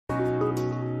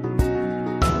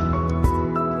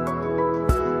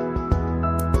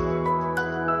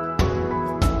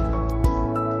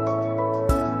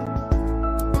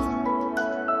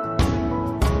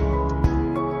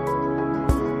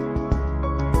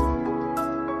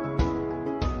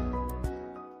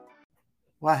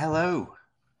Why, hello.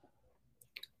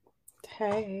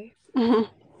 Hey.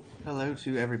 Hello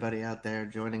to everybody out there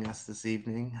joining us this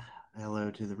evening.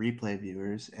 Hello to the replay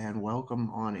viewers, and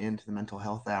welcome on into the Mental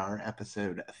Health Hour,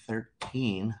 episode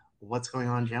 13. What's going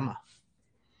on, Gemma?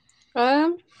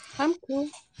 I'm cool.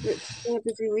 It's been a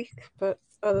busy week, but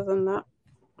other than that,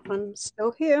 I'm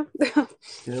still here.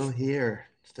 Still here,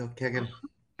 still kicking.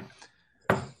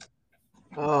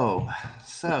 Oh,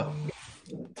 so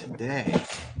today,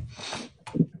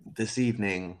 this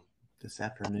evening, this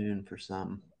afternoon for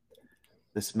some,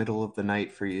 this middle of the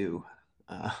night for you,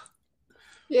 uh,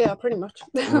 Yeah, pretty much.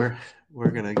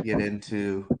 we're gonna get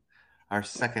into our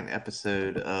second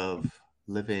episode of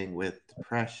living with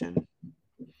depression.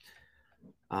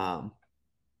 Um,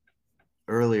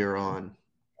 Earlier on,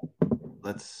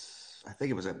 I think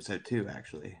it was episode 2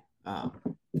 actually.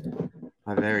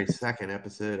 My very second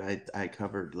episode, I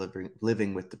covered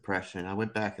living with depression. I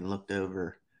went back and looked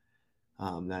over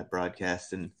that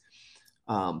broadcast, and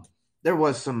um, there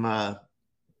was some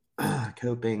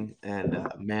coping and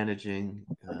managing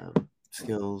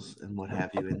skills and what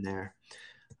have you in there.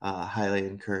 Highly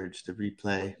encourage the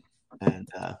replay and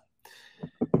uh,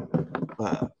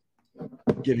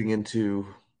 getting into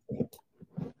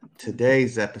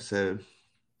today's episode.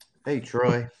 Hey,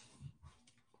 Troy,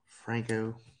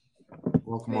 Franco,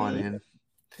 welcome on Hey. in.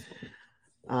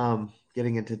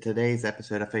 Getting into today's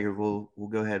episode, I figured we'll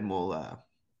go ahead and we'll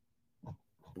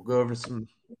go over some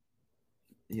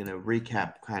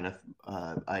recap kind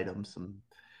of items,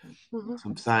 Mhm.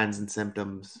 some signs and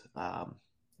symptoms,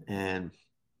 and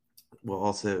we'll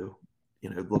also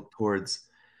look towards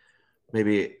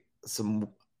maybe some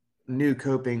new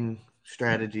coping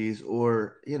strategies,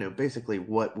 or basically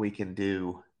what we can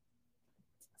do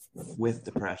with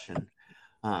depression,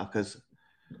 because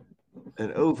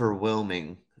an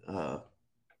overwhelming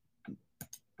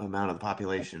amount of the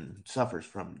population suffers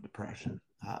from depression.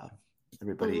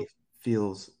 Everybody Mhm.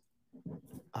 feels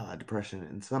depression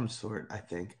in some sort. I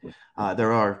think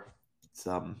there are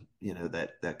some,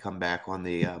 that come back on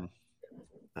the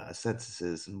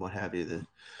censuses and what have you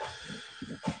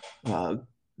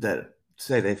that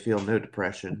say they feel no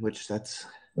depression, which that's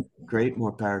great,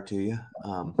 more power to you.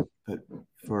 But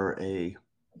for a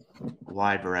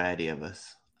wide variety of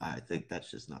us, I think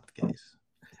that's just not the case.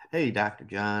 Hey, Dr.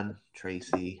 John,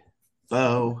 Tracy,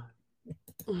 Bo.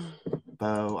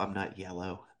 Bo, I'm not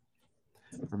yellow.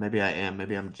 Or maybe I am.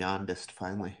 Maybe I'm jaundiced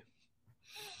finally.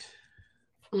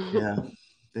 Yeah,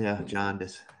 yeah,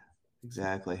 jaundice.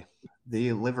 Exactly.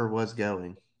 The liver was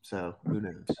going, so who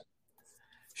knows?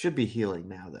 Should be healing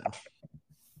now, though.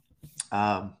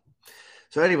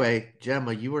 So anyway,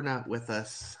 Gemma, you were not with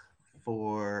us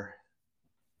for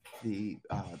the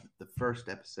first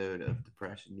episode of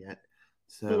depression yet.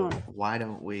 So No. why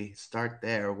don't we start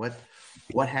there? What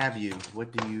have you?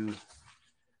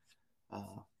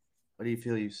 Uh, what do you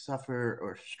feel you suffer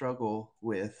or struggle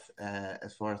with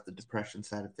as far as the depression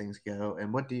side of things go,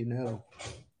 and what do you know?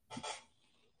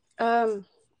 Um,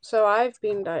 so I've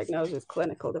been diagnosed with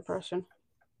clinical depression,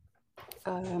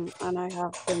 and I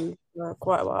have been for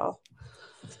quite a while.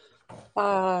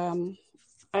 Um,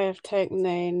 I have taken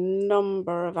a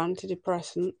number of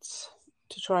antidepressants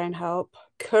to try and help.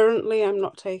 Currently, I'm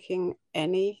not taking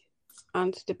any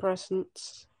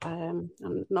antidepressants. And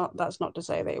not that's not to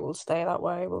say they will stay that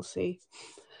way. We'll see.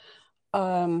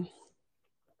 Um,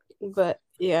 but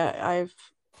yeah, I've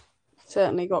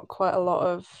certainly got quite a lot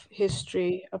of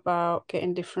history about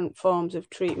getting different forms of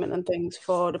treatment and things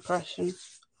for depression.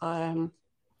 Um,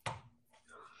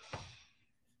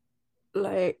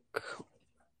 like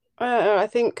I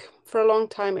think for a long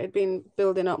time it had been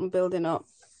building up and building up.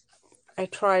 I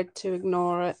tried to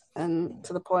ignore it, and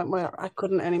to the point where I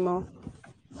couldn't anymore.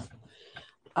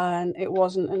 And it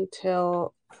wasn't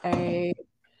until a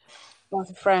like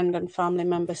a friend and family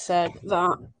member said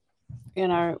that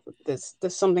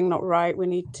there's something not right. You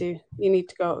need to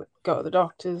go to the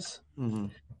doctors. Mm-hmm.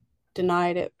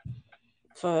 Denied it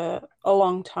for a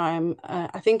long time.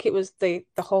 I think it was the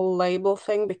whole label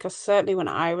thing, because certainly when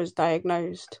I was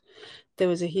diagnosed, there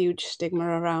was a huge stigma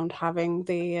around having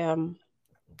the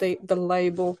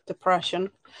label depression,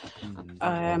 Mm-hmm.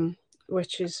 um,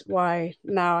 which is why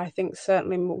now I think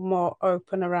certainly more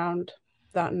open around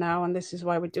that now, and this is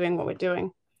why we're doing what we're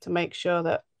doing to make sure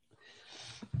that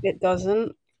it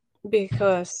doesn't.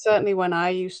 Because certainly when I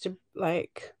used to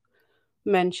like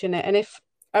mention it, and if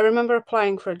I remember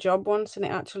applying for a job once and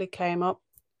it actually came up,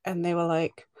 and they were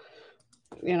like,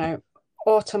 you know,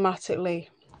 automatically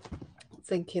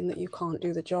thinking that you can't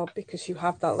do the job because you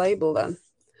have that label then.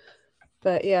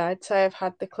 But yeah, I'd say I've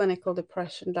had the clinical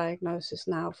depression diagnosis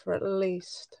now for at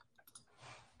least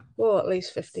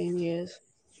 15 years.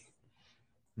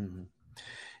 Mhm.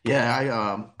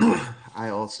 Yeah, I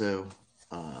also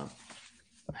uh,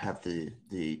 have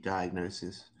the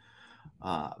diagnosis.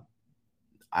 Uh,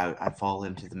 I fall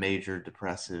into the major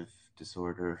depressive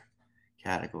disorder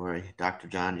category. Dr.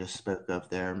 John just spoke of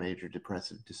there. Major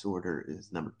depressive disorder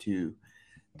is number two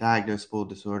diagnosable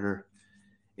disorder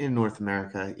in North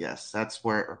America. Yes, that's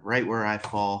where right where I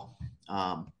fall.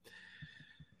 Um,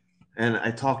 and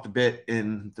I talked a bit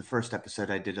in the first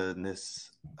episode I did on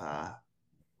this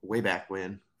way back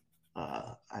when.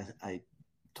 I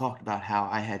talked about how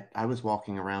I was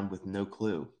walking around with no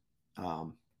clue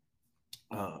um,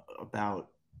 about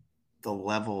the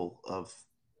level of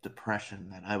depression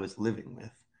that I was living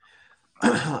with.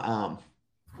 um,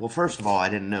 well, first of all, I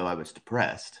didn't know I was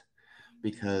depressed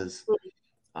because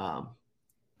um,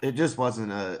 it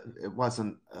wasn't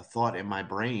a thought in my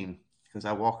brain because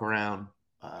I walk around,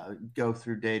 go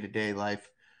through day to day life,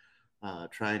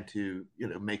 trying to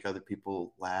make other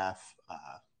people laugh.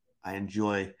 I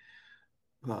enjoy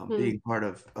Mm. being part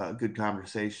of good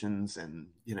conversations, and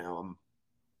I'm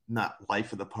not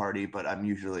life of the party, but I'm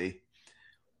usually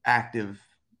active,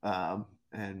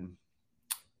 and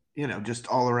just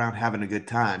all around having a good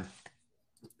time.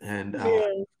 And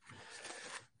Yeah.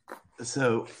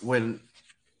 so when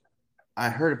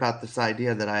I heard about this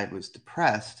idea that I was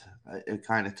depressed, it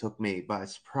kind of took me by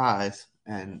surprise.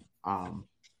 And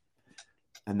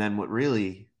then what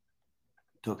really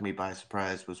took me by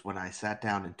surprise was when I sat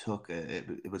down and took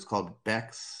it was called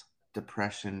Beck's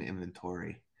Depression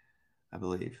Inventory, I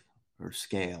believe, or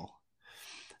scale.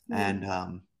 Mm.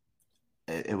 And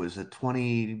it was a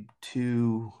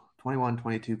 22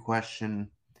 question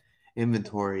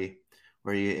inventory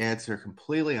where you answer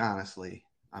completely honestly.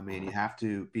 I mean, you have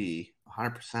to be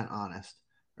 100% honest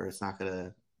or it's not going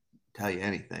to tell you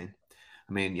anything.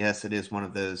 I mean, yes, it is one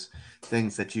of those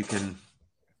things that you can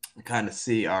kind of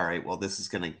see, all right, well, this is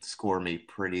going to score me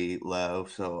pretty low,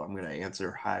 so I'm going to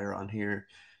answer higher on here.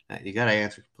 You got to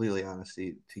answer completely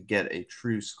honestly to get a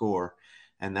true score.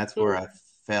 And that's where Mm. I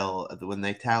fell. When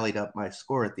they tallied up my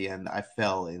score at the end, I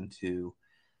fell into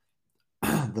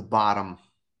the bottom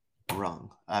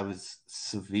rung. I was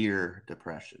severe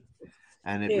depression.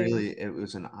 And Yeah. it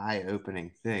was an eye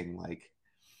opening thing. Like,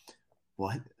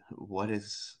 what, what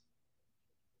is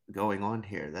going on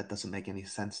here? That doesn't make any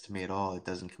sense to me at all. It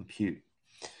doesn't compute.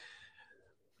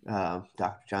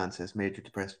 Dr. John says major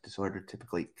depressive disorder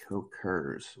typically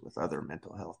co-occurs with other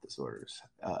mental health disorders.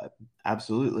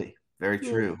 Absolutely, very Mm.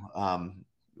 true.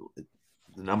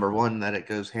 The number one that it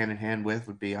goes hand in hand with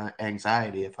would be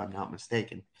anxiety, if I'm not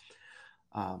mistaken.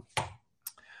 Um,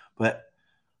 but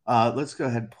let's go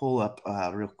ahead and pull up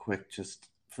real quick just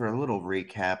for a little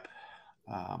recap.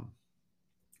 Um,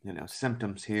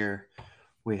 symptoms here.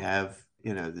 We have,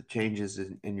 the changes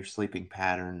in your sleeping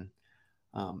pattern,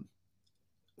 um,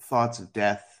 thoughts of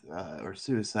death or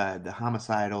suicide,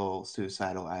 the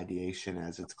suicidal ideation,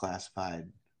 as it's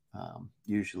classified,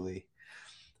 usually,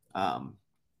 um,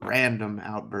 random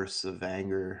outbursts of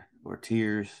anger or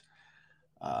tears.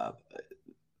 Uh,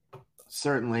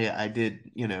 Certainly, I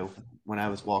did, when I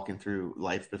was walking through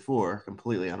life before,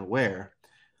 completely unaware,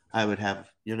 I would have,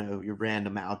 your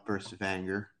random outbursts of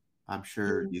anger. I'm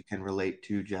sure Mm. you can relate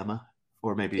to Gemma,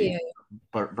 or maybe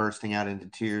Yeah. bursting out into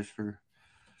tears for.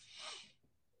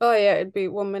 Oh yeah, it'd be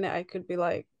one minute I could be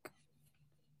like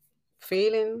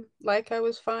feeling like I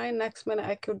was fine. Next minute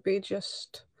I could be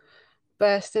just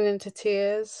bursting into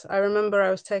tears. I remember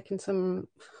I was taking some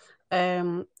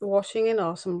washing in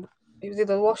or some it was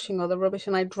either washing or the rubbish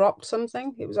and I dropped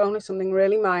something. It was only something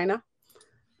really minor.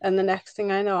 And the next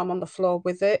thing I know, I'm on the floor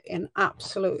with it in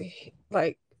absolutely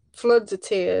like floods of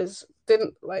tears.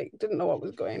 Didn't know what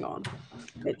was going on.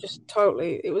 It just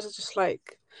totally it was just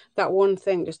like that one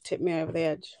thing just tipped me over the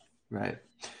edge. Right.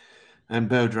 And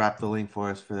Bo dropped the link for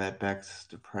us for that Beck's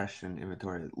depression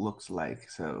inventory, it looks like.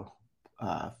 So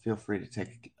feel free to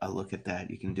take a look at that.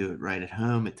 You can do it right at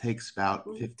home. It takes about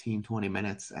 15, 20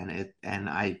 minutes. And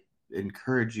I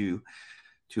encourage you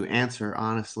to answer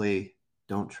honestly.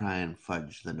 Don't try and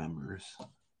fudge the numbers.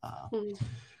 Uh, Mm.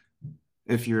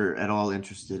 if you're at all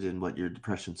interested in what your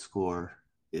depression score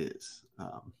is.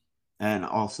 And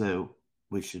also,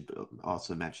 we should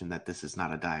also mention that this is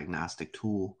not a diagnostic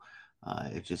tool.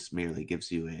 It just merely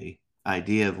gives you a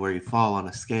idea of where you fall on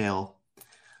a scale.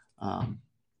 Um,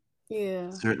 Yeah.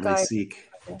 Certainly Guy. seek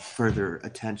further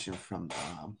attention from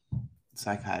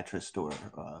psychiatrist or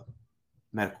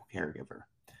medical caregiver.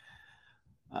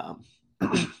 Um,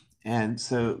 and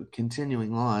so,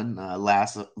 continuing on,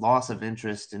 loss of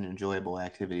interest in enjoyable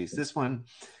activities. This one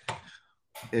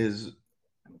is,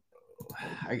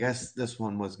 I guess, this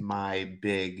one was my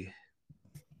big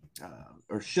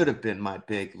or should have been my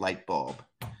big light bulb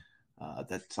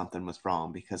that something was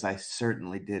wrong, because I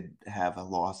certainly did have a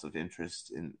loss of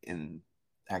interest in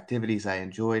activities I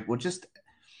enjoyed. Well, just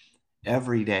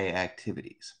everyday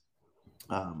activities.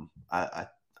 I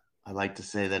like to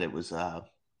say that it was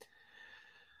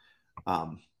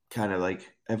kind of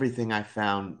like everything I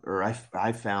found, or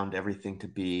I found everything to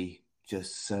be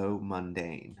just so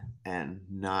mundane and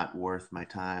not worth my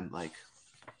time. Like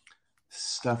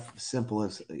stuff simple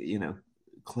as,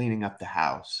 cleaning up the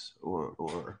house,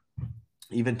 or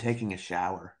even taking a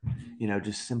shower,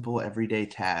 just simple everyday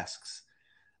tasks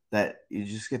that you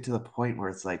just get to the point where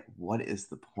it's like, what is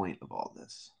the point of all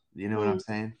this? You know what I'm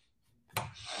saying?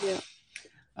 Yeah.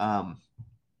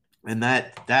 And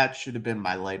that should have been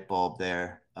my light bulb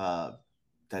there.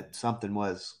 That something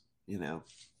was,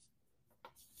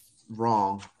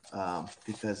 wrong,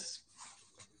 because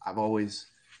I've always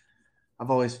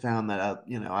found that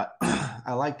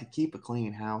I like to keep a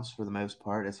clean house for the most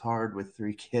part. It's hard with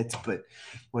 3 kids, but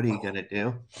what are you gonna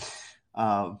do?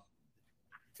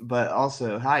 But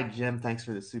also, hi Jim, thanks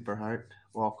for the super heart.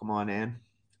 Welcome on in.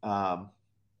 But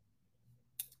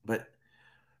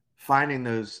finding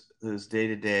those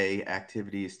day-to-day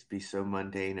activities to be so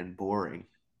mundane and boring,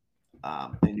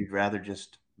 and you'd rather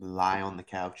just lie on the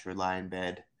couch or lie in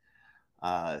bed,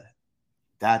 that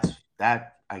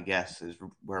I guess is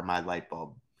where my light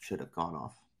bulb should have gone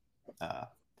off.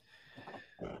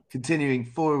 Continuing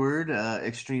forward,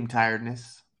 extreme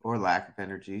tiredness or lack of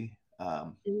energy.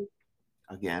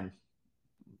 Again,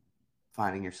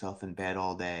 finding yourself in bed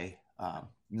all day,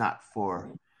 not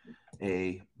for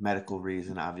a medical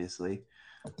reason, obviously.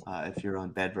 If you're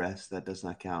on bed rest, that does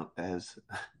not count as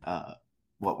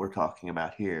what we're talking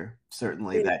about here.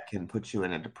 Certainly, that can put you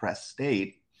in a depressed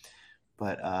state,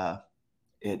 but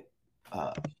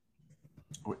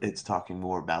it's talking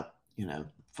more about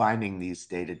finding these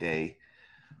day-to-day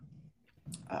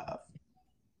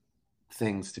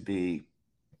things to be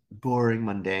boring,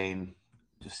 mundane,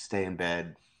 just stay in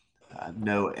bed,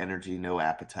 no energy, no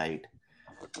appetite,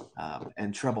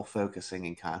 and trouble focusing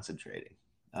and concentrating.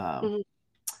 Do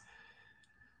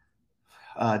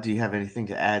you have anything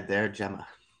to add there, Gemma?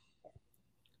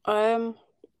 Not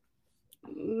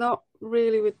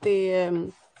really with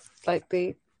the like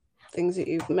the things that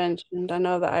you've mentioned. I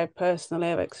know that I personally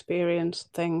have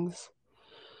experienced things.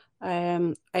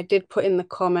 I did put in the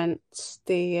comments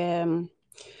we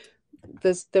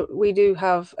do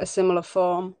have a similar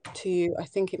form to you. I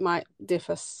think it might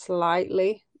differ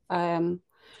slightly, but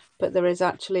there is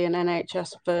actually an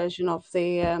NHS version of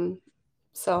the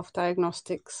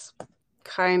self-diagnostics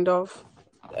kind of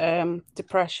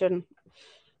depression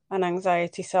and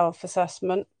anxiety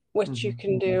self-assessment, which you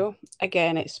can do.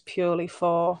 Again, it's purely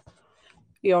for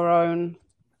your own,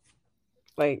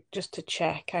 like, just to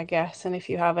check, I guess. And if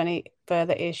you have any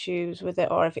further issues with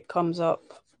it, or if it comes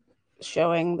up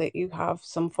showing that you have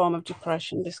some form of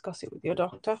depression, discuss it with your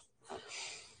doctor.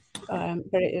 But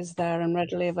it is there and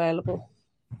readily available.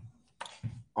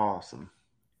 Awesome.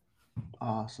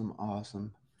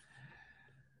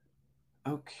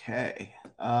 Okay.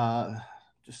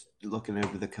 Just looking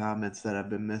over the comments that I've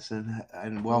been missing,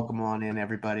 and welcome on in,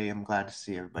 everybody. I'm glad to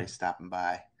see everybody stopping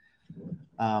by.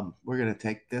 We're going to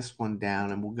take this one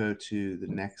down and we'll go to the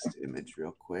next image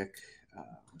real quick.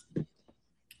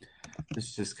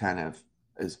 This just kind of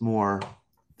is more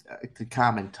the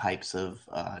common types of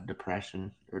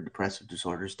depression or depressive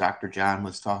disorders. Dr. John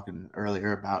was talking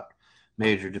earlier about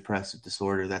major depressive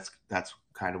disorder. That's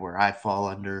kind of where I fall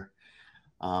under.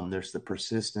 There's the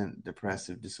persistent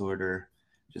depressive disorder,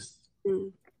 just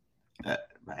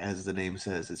as the name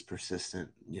says, it's persistent,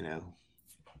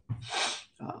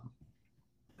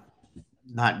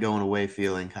 not going away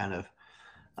feeling, kind of.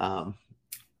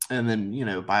 And then,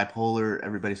 bipolar,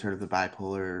 everybody's heard of the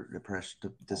bipolar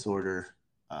depression disorder,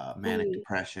 manic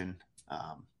depression.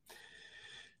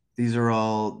 These are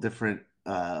all different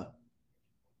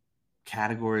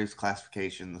categories,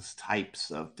 classifications,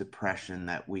 types of depression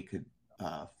that we could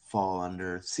fall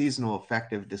under. Seasonal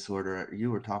affective disorder, you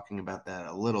were talking about that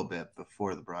a little bit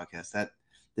before the broadcast.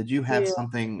 Did you have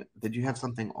something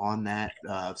on that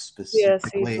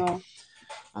specifically? Yeah,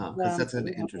 because that's an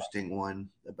interesting one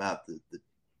about the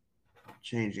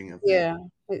changing of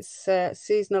it's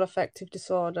seasonal affective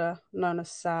disorder, known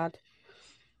as SAD.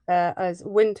 As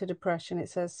winter depression, it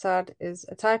says SAD is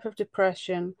a type of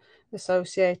depression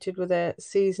associated with a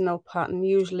seasonal pattern,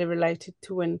 usually related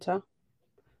to winter.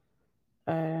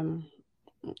 It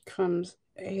comes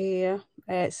here.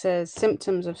 It says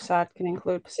symptoms of SAD can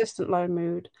include persistent low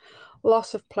mood,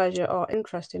 loss of pleasure or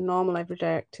interest in normal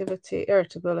everyday activity,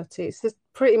 irritability. It's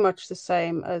pretty much the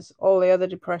same as all the other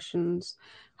depressions.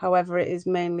 However, it is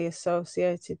mainly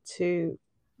associated to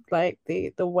like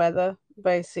the weather.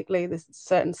 Basically, there's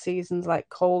certain seasons like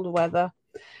cold weather,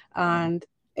 and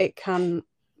it can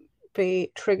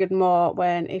be triggered more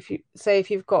when if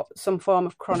you've got some form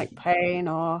of chronic pain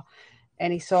or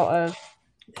any sort of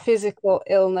physical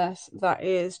illness that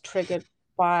is triggered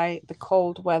by the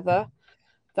cold weather,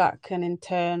 that can in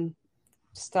turn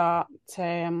start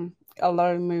a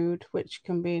low mood, which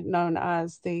can be known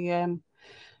as the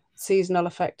seasonal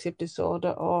affective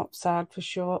disorder, or SAD for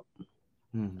short.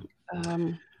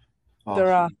 Awesome.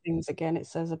 There are things, again, it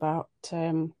says about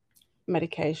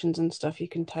medications and stuff you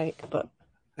can take.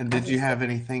 And did you have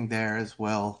anything there as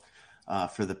well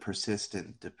for the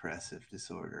persistent depressive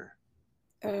disorder?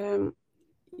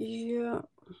 Yeah.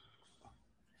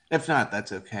 If not,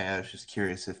 that's okay. I was just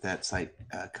curious if that site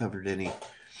covered any.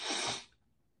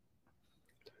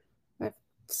 I've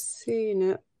seen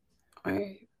it.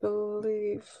 I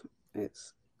believe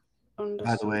it's under.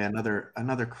 By the way,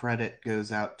 another credit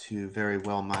goes out to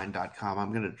verywellmind.com.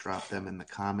 I'm going to drop them in the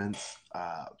comments.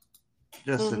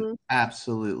 Just an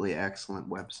absolutely excellent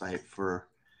website for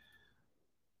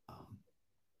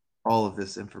all of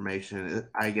this information.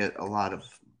 I get a lot of,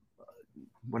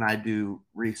 when I do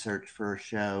research for a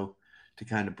show, to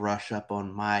kind of brush up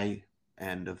on my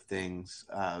end of things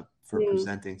for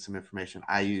presenting some information,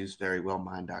 I use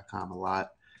verywellmind.com a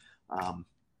lot.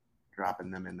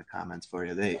 Dropping them in the comments for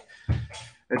you.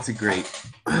 It's a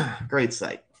great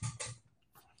site.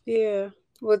 Yeah.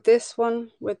 With this one,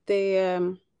 with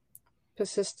the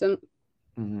persistent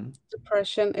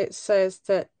depression, it says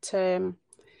that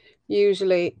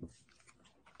usually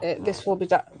this will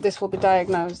be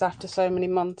diagnosed after so many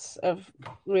months of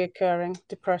reoccurring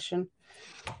depression.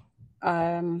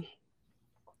 Again,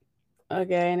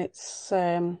 it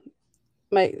says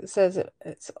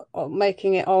it's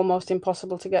making it almost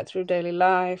impossible to get through daily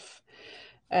life.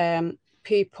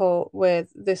 People with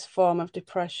this form of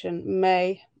depression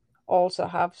may also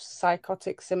have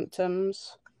psychotic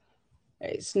symptoms.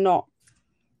 It's not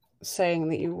saying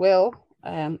that you will.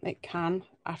 It can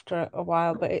after a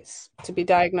while, but it's to be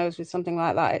diagnosed with something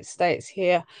like that. It states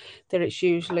here that it's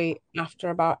usually after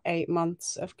about 8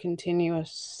 months of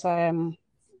continuous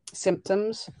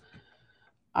symptoms,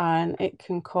 and it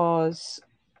can cause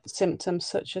symptoms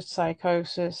such as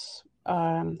psychosis,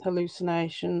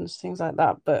 hallucinations, things like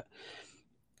that. But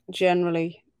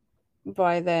generally,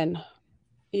 by then,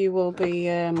 you will be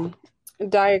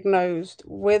diagnosed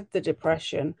with the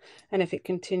depression, and if it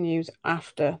continues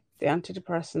after the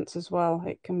antidepressants as well,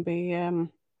 it can be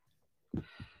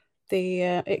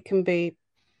it can be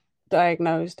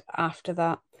diagnosed after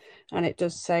that. And it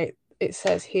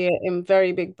says here in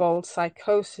very big bold,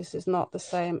 psychosis is not the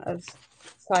same as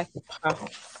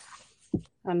psychopath,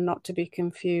 and not to be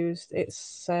confused.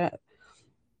 It's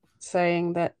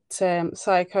saying that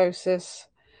psychosis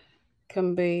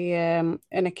can be an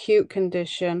acute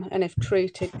condition, and if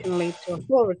treated can lead to a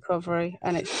full recovery,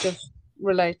 and it's just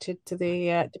related to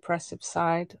the depressive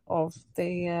side of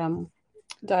the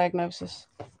diagnosis.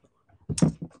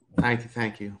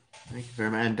 Thank you very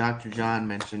much. And Dr. John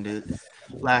mentioned it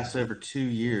lasts over 2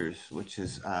 years, which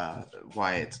is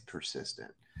why it's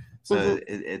persistent. So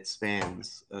it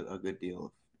spans a good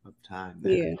deal of time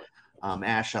there. Yeah.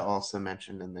 Asha also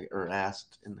mentioned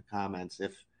asked in the comments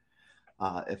if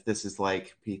this is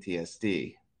like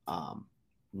PTSD.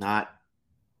 Not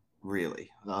really.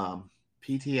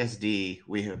 PTSD,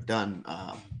 we have done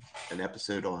an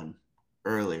episode on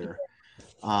earlier.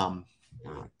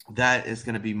 That is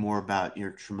going to be more about your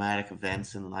traumatic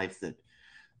events in life that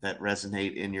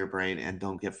resonate in your brain and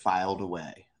don't get filed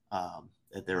away.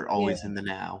 That they're always in the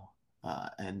now.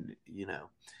 And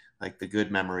like the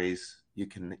good memories, you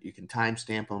can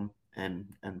timestamp them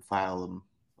and file them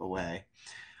away.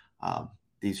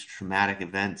 These traumatic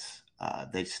events,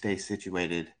 they stay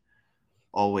situated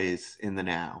always in the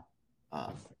now.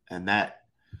 And that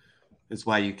is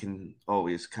why you can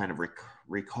always kind of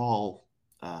recall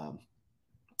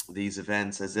these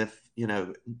events as if,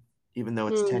 even though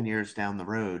it's 10 years down the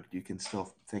road, you can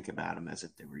still think about them as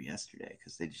if they were yesterday,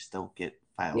 because they just don't get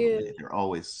filed away. They're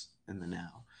always in the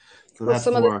now. So well,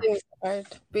 some of the things I've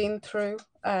been through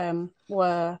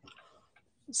were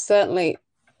certainly,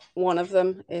 one of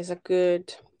them is a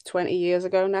good 20 years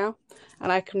ago now,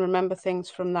 and I can remember things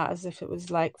from that as if it was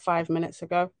like 5 minutes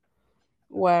ago.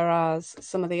 Whereas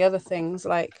some of the other things,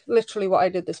 like literally what I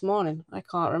did this morning, I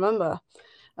can't remember.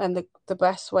 And the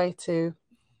best way to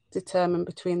determine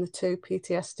between the two,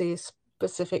 PTSD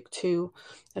specific to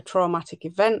a traumatic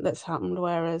event that's happened,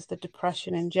 whereas the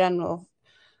depression in general,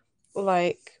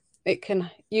 like you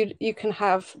can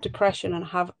have depression and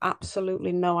have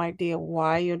absolutely no idea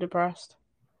why you're depressed.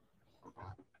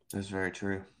 That's very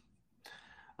true.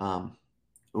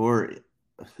 Or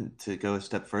to go a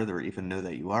step further, even know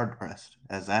that you are depressed,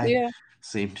 as I Yeah.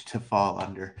 seemed to fall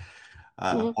under,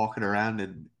 Mm-hmm. walking around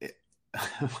and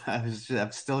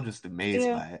I'm still just amazed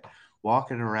Yeah. by it.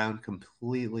 Walking around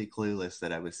completely clueless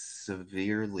that I was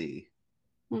severely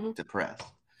Mm-hmm. depressed.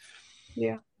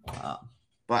 Yeah.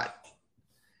 But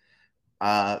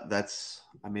that's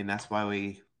why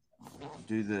we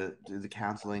do the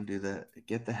counseling,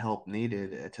 get the help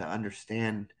needed to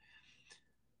understand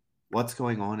what's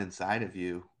going on inside of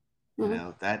you. You Mm-hmm.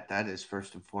 know, that is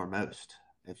first and foremost.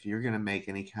 If you're going to make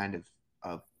any kind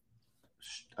of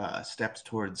steps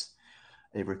towards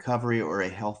a recovery or a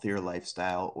healthier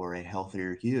lifestyle or a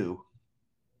healthier you,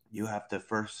 you have to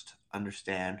first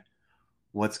understand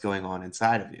what's going on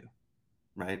inside of you,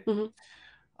 right?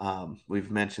 Mm-hmm.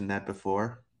 We've mentioned that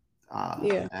before,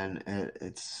 Yeah. and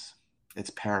it's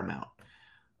paramount.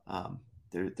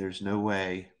 There's no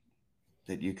way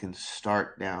that you can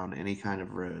start down any kind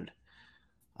of road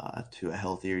to a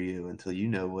healthier you until you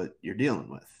know what you're dealing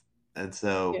with. And Yeah.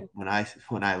 so when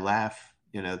I laugh,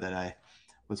 that I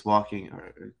was walking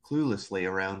or cluelessly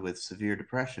around with severe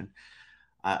depression,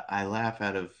 I laugh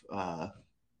out of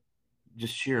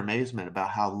just sheer amazement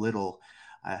about how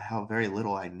very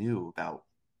little I knew about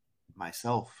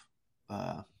myself.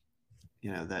 That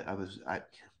I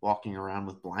walking around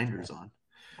with blinders on.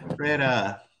 Red,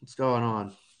 what's going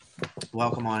on?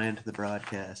 Welcome on into the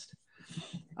broadcast.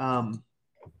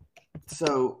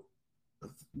 So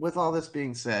with all this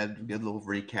being said, good little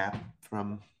recap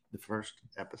from the first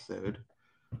episode.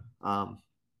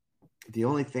 The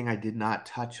only thing I did not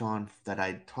touch on that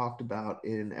I talked about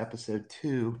in episode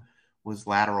 2 was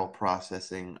lateral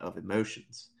processing of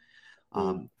emotions.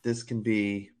 This can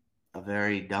be a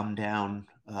very dumbed down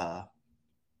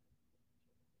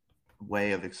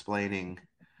way of explaining.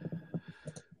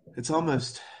 It's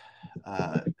almost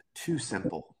too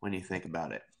simple when you think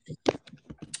about it.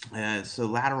 So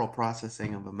lateral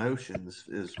processing of emotions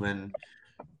is when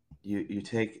you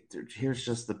take, here's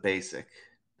just the basic,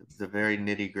 the very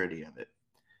nitty gritty of it.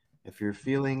 If you're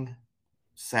feeling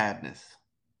sadness,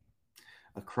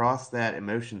 across that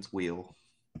emotions wheel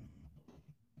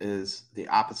is the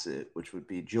opposite, which would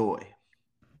be joy,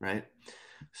 right?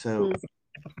 So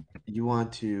you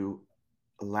want to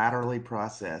laterally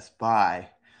process by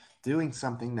doing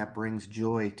something that brings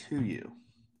joy to you.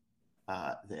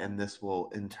 And this will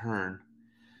in turn,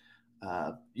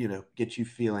 get you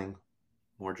feeling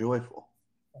more joyful.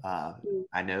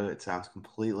 I know it sounds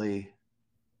completely,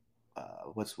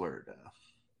 what's the word?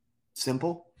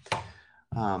 Simple.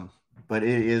 But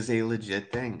it is a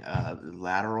legit thing.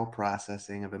 Lateral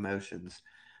processing of emotions.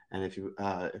 And if you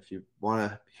want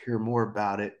to hear more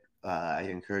about it, I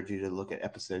encourage you to look at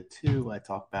episode 2. I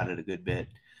talk about it a good bit.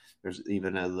 There's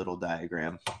even a little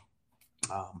diagram.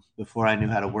 Before I knew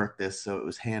how to work this, so it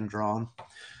was hand drawn.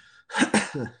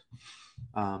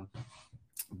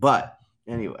 But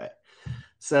anyway,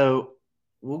 so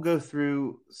we'll go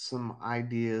through some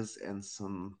ideas and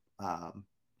some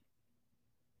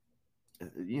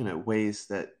ways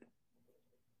that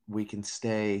we can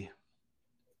stay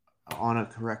on a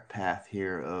correct path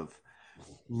here of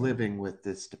living with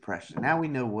this depression. Now we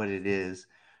know what it is,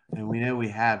 and we know we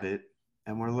have it,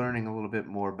 and we're learning a little bit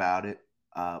more about it.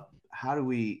 How do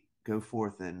we go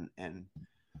forth and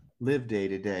live day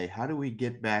to day? How do we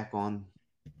get back on,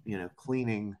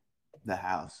 cleaning the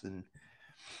house and,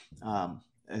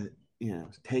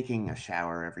 taking a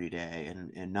shower every day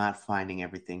and not finding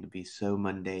everything to be so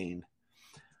mundane?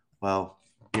 Well,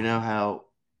 you know how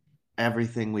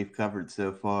everything we've covered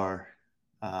so far,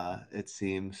 it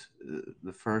seems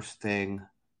the first thing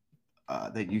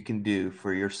that you can do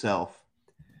for yourself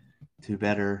to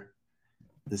better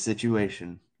the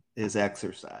situation is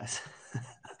exercise.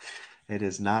 It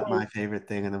is not my favorite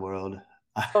thing in the world.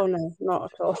 Oh no,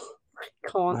 not at all. I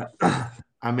can't.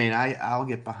 I mean, I'll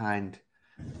get behind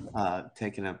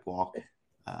taking a walk,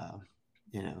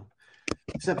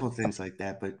 simple things like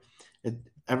that. But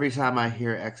every time I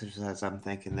hear exercise, I'm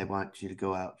thinking they want you to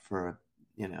go out for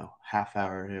a half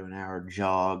hour to an hour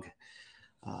jog.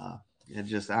 I'm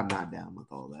not down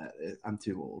with all that. I'm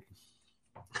too old.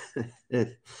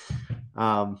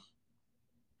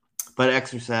 But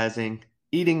exercising,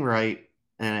 eating right,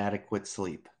 and adequate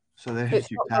sleep. So there's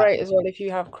It's your not top. great as well if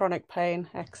you have chronic pain.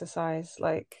 Exercise,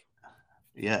 like.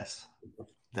 Yes,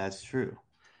 that's true.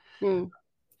 Mm.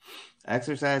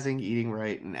 Exercising, eating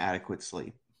right, and adequate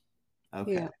sleep.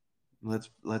 Okay. Yeah.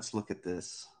 let's look at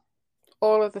this.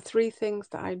 All of the 3 things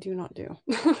that I do not do.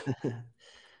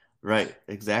 Right,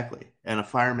 exactly. And a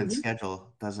fireman's Mhm.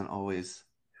 schedule doesn't always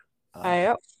uh,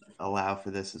 I allow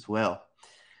for this as well.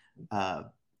 Uh,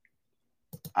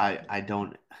 I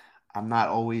don't. I'm not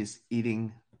always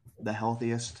eating the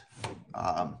healthiest.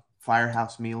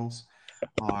 Firehouse meals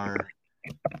are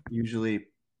usually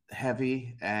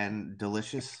heavy and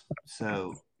delicious.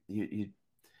 So you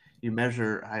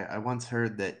measure. I once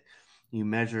heard that you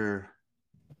measure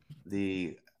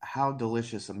the how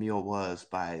delicious a meal was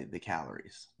by the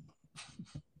calories.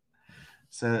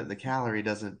 So the calorie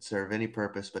doesn't serve any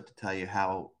purpose but to tell you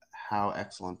how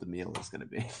excellent the meal is going to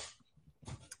be.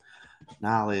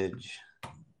 Knowledge.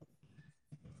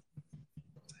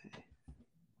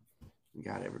 We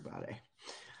got everybody.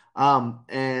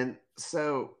 And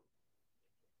so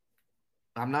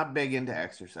I'm not big into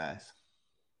exercise.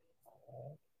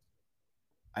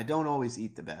 I don't always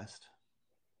eat the best.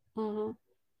 Mm-hmm.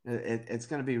 It's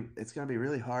gonna be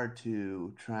really hard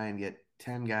to try and get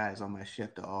 10 guys on my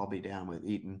shift to all be down with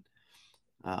eating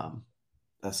um,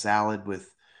 a salad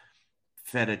with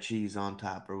feta cheese on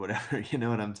top or whatever. You know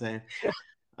what I'm saying?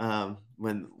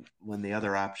 When the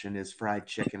other option is fried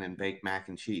chicken and baked mac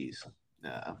and cheese.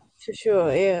 Uh, For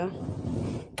sure, yeah.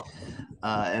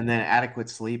 and then adequate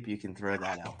sleep, you can throw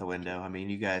that out the window. I mean,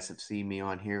 you guys have seen me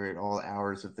on here at all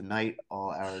hours of the night,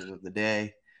 all hours of the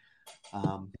day.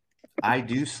 Um, I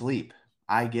do sleep.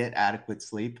 I get adequate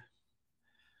sleep.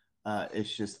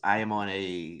 It's just I am on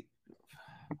a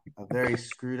very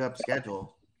screwed up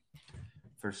schedule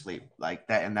for sleep, like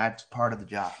that, and that's part of the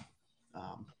job.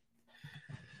 Um,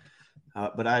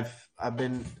 but I've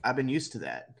been used to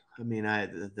that. I mean,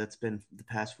 that's been the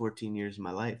past 14 years of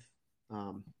my life.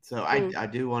 So I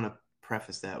do want to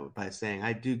preface that by saying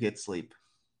I do get sleep,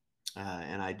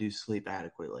 and I do sleep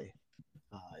adequately.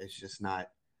 It's just not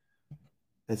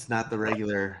it's not the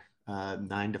regular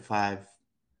 9 to 5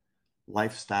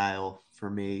 lifestyle for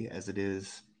me as it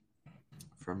is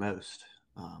for most.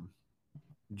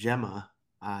 Gemma,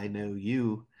 I know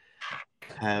you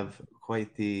have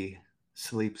quite the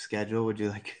sleep schedule. Would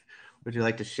you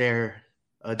like to share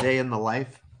a day in the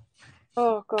life?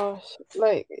 Oh gosh,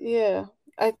 like yeah,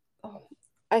 I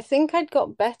I think I'd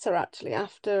got better actually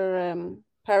after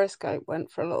Periscope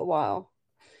went for a little while,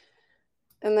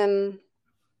 and then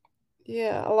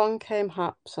yeah, along came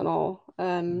Haps and all,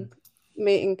 and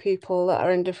meeting people that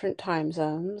are in different time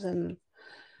zones, and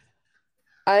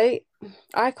I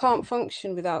I can't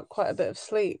function without quite a bit of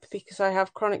sleep because I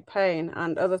have chronic pain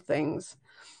and other things,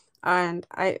 and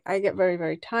I get very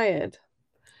very tired.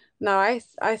 Now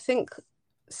I think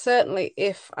certainly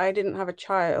if I didn't have a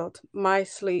child, my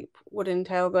sleep would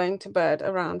entail going to bed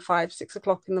around 5, 6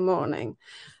 o'clock in the morning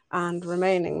and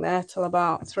remaining there till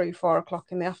about 3, 4 o'clock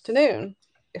in the afternoon,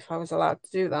 if I was allowed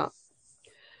to do that.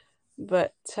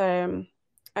 But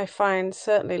I find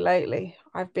certainly lately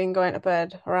I've been going to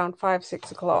bed around 5,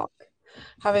 6 o'clock,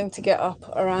 having to get up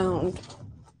around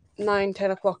 9,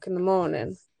 10 o'clock in the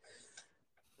morning,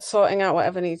 sorting out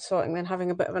whatever needs sorting, then having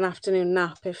a bit of an afternoon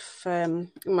nap if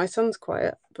my son's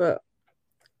quiet. But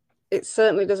it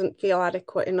certainly doesn't feel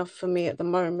adequate enough for me at the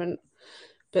moment.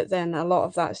 But then a lot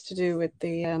of that's to do with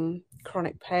the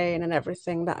chronic pain and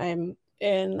everything that I'm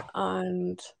in,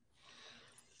 and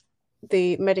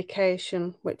the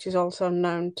medication, which is also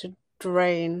known to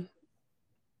drain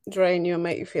you and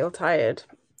make you feel tired.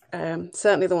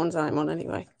 Certainly the ones I'm on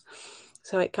anyway.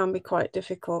 So it can be quite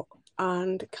difficult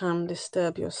and can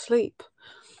disturb your sleep.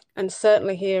 And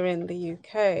certainly here in the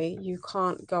UK, you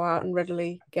can't go out and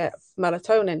readily get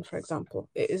melatonin, for example.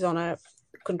 It is on a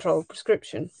controlled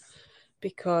prescription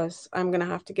because I'm going to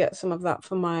have to get some of that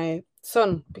for my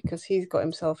son because he's got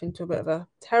himself into a bit of a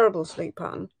terrible sleep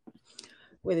pattern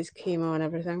with his chemo and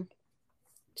everything.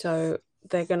 So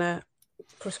they're going to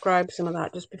prescribe some of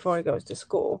that just before he goes to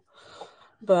school.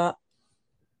 But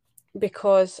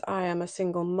because I am a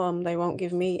single mum, they won't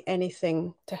give me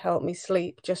anything to help me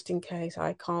sleep just in case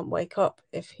I can't wake up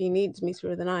if he needs me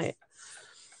through the night.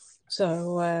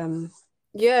 So,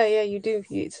 yeah, you do.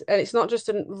 And it's not just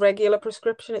a regular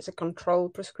prescription, it's a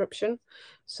controlled prescription.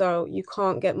 So you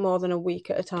can't get more than a week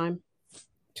at a time.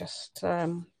 Just,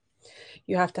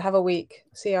 you have to have a week,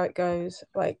 see how it goes.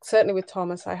 Like, certainly with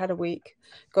Thomas, I had a week,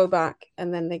 go back,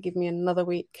 and then they give me another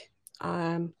week.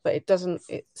 But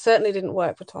it certainly didn't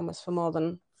work for Thomas for more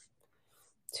than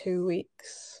 2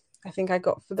 weeks. I think I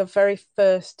got, for the very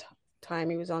first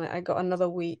time he was on it, I got another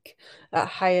week at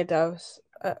higher dose,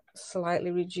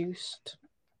 slightly reduced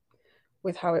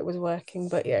with how it was working.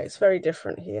 But yeah, it's very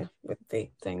different here with the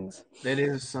things. It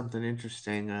is something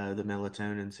interesting, the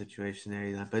melatonin situation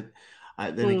there. But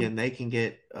Then again, they can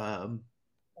get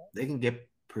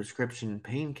prescription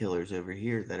painkillers over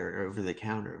here that are over the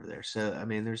counter over there. So I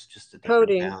mean, there's just a different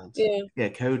Codeine, balance. yeah. Yeah,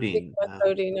 We codeine. buy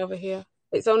codeine over here.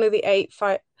 It's only the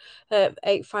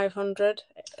 8,500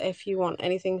 if you want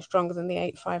anything stronger than the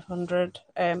 8,500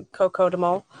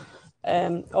 cocodamol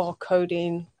or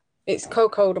codeine. It's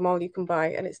cocodamol you can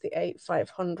buy, and it's the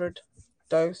 8,500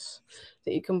 dose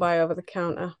that you can buy over the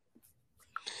counter.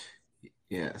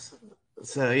 Yes.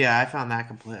 So yeah, I found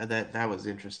that was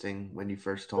interesting when you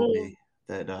first told me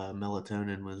that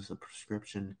melatonin was a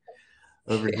prescription.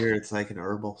 Over here, it's like an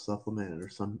herbal supplement or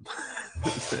something.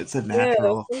 It's a Yeah, there was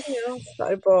natural. something else that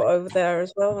I bought over there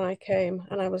as well when I came,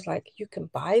 and I was like, "You can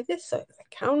buy this at the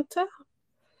counter."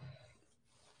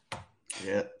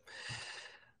 Yeah.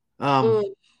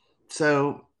 Mm.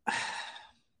 So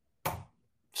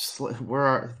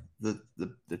we're the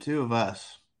two of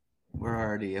us. We're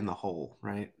already in the hole,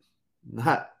 right?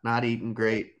 Not eating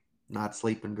great, not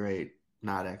sleeping great,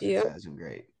 not Yep. exercising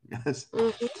great. Yes.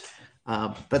 Mm-hmm.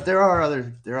 But there are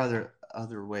other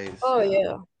ways Oh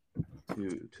yeah.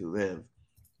 to live.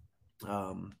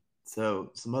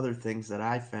 So some other things that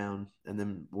I found, and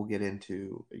then we'll get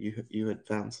into you had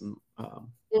found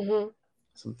Mm-hmm.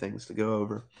 some things to go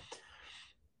over.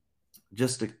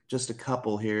 Just a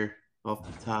couple here off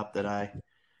the top that I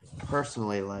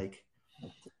personally like.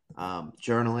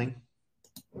 Journaling.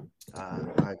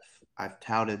 I've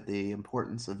touted the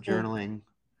importance of journaling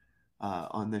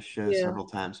on this show Yeah, several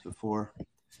times before.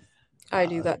 I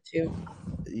do that too.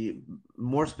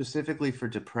 More specifically for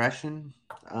depression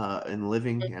and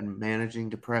living and managing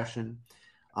depression,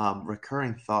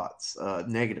 recurring thoughts,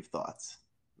 negative thoughts,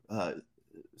 uh,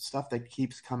 stuff that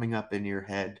keeps coming up in your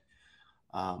head.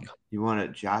 You want to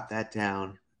jot that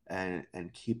down and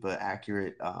keep an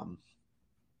accurate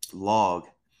log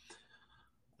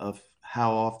of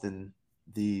how often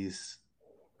these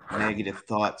negative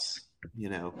thoughts,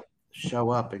 show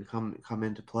up and come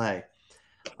into play.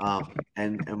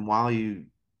 And while you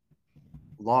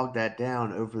log that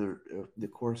down over the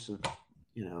course of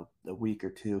a week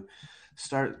or two,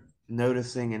 start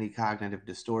noticing any cognitive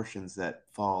distortions that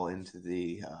fall into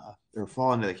the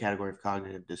category of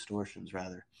cognitive distortions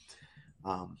rather.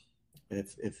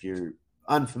 If you're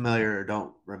unfamiliar or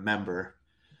don't remember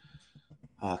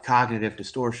cognitive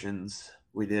distortions,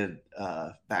 we did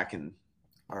back in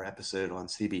our episode on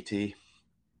CBT,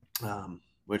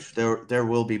 which there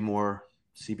will be more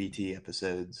CBT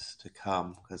episodes to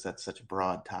come because that's such a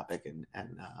broad topic and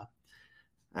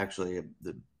actually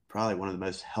probably one of the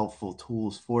most helpful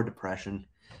tools for depression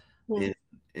Mm.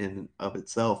 in of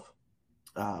itself.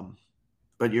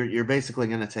 But you're basically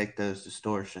going to take those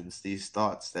distortions, these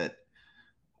thoughts that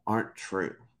aren't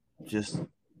true, just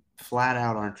flat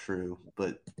out aren't true,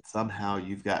 but somehow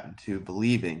you've gotten to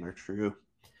believing are true.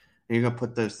 And you're going to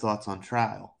put those thoughts on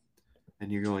trial,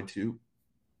 and you're going to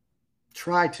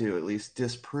try to at least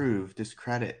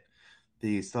discredit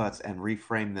these thoughts and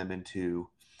reframe them into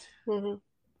Mm-hmm.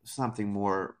 something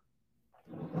more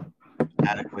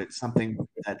adequate, something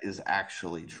that is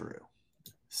actually true.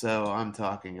 So I'm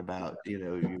talking about,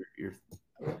 you're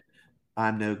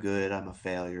I'm no good, I'm a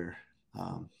failure.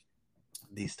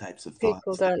 These types of People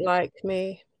thoughts. don't like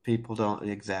me. People don't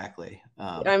exactly.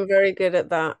 I'm very good at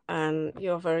that, and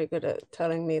you're very good at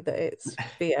telling me that it's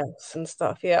BS and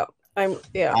stuff. Yeah,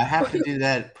 yeah, I have to do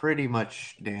that pretty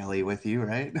much daily with you,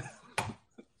 right?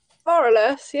 more or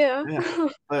less. Yeah. Yeah.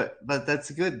 But that's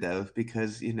good though,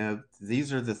 because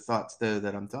these are the thoughts though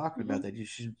that I'm talking about Mhm.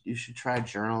 that you should try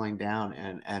journaling down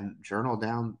and journal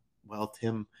down. Well,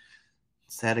 Tim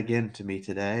said again to me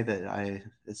today that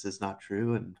this is not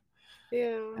true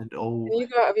Yeah. and oh And you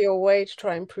go out of your way to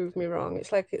try and prove me wrong.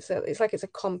 It's like it's a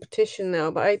competition now,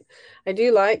 but I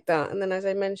do like that. And then as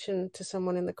I mentioned to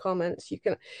someone in the comments, you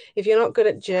can, if you're not good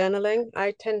at journaling,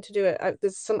 I tend to do it.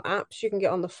 There's some apps you can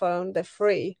get on the phone, they're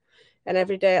free. And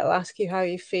every day it'll ask you how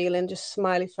you're feeling, just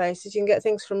smiley faces. You can get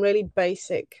things from really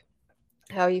basic,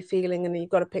 how you're feeling, and then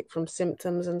you've got to pick from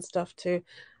symptoms and stuff to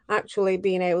actually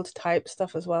being able to type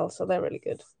stuff as well. So they're really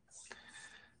good.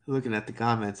 looking at the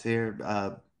comments here,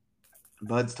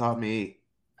 Bud's taught me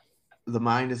the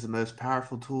mind is the most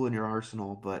powerful tool in your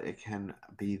arsenal, but it can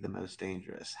be the most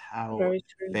dangerous. How Very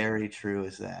true. very true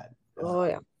is that? Oh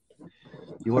yeah.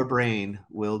 Your brain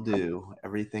will do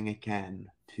everything it can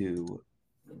to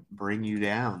bring you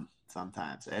down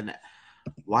sometimes. And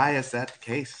why is that the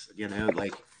case?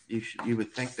 Like you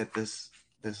would think that this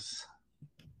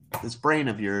brain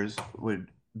of yours would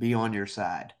be on your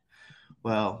side.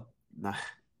 Well,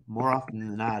 more often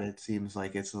than not, it seems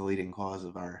like it's the leading cause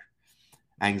of our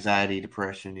anxiety,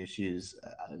 depression issues,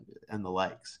 and the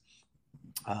likes.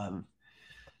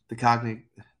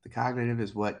 the cognitive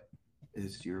is what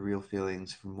is your real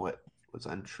feelings from what was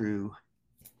untrue.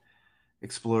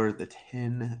 Explore the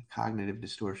 10 cognitive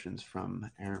distortions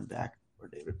from Aaron Beck or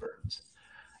David Burns.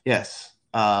 Yes,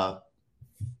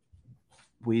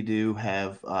 we do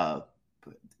have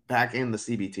back in the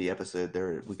CBT episode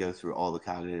there we go through all the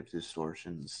cognitive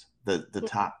distortions, the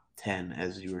top 10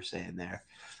 as you were saying there.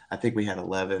 I think we had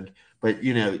 11, but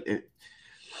you know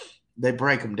they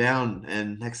break them down,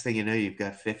 and next thing you know you've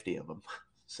got 50 of them.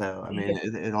 So I mean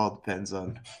it all depends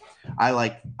on.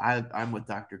 I'm with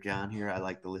Dr. John here. I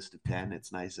like the list of 10.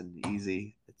 It's nice and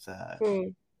easy. It's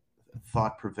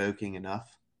thought provoking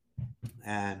enough,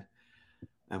 and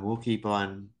we'll keep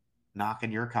on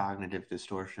knocking your cognitive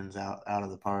distortions out of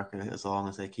the park as long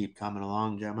as they keep coming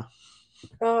along, Gemma.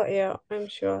 Oh yeah, I'm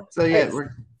sure. So yeah, It's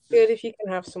good if you can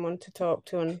have someone to talk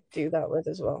to and do that with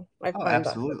as well. I find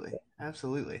absolutely,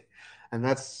 absolutely, and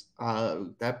that's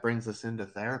that brings us into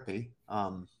therapy,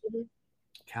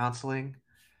 counseling.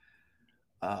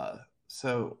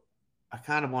 So I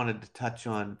kind of wanted to touch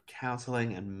on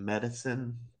counseling and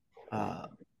medicine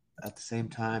at the same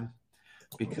time,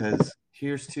 because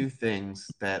here's two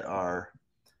things that are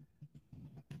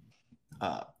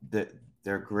that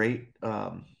they're great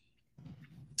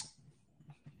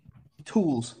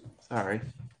tools. Sorry,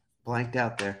 blanked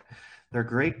out there. They're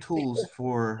great tools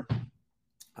for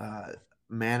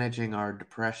managing our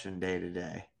depression day to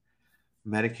day.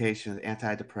 Medications,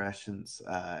 antidepressants,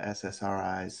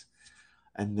 SSRIs,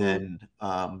 and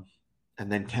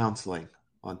then counseling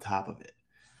on top of it.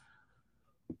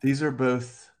 These are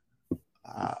both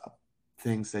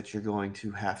things that you're going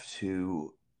to have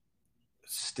to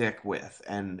stick with,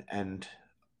 and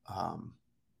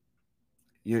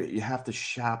you have to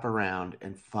shop around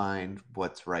and find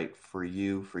what's right for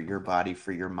you, for your body,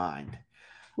 for your mind.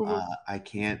 I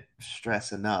can't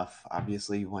stress enough.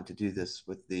 Obviously, you want to do this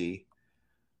with the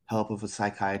help of a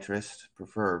psychiatrist,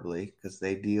 preferably, because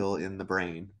they deal in the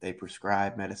brain. They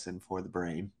prescribe medicine for the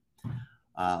brain.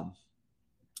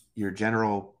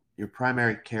 Your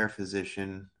primary care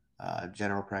physician,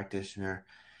 general practitioner,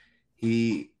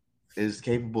 he is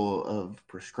capable of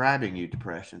prescribing you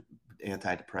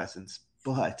antidepressants,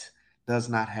 but does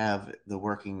not have the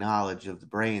working knowledge of the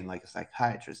brain like a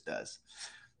psychiatrist does.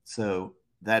 So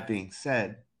that being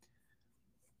said,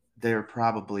 they're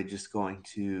probably just going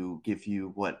to give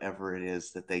you whatever it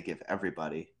is that they give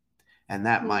everybody, and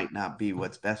that might not be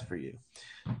what's best for you.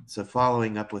 So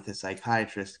following up with a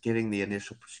psychiatrist, getting the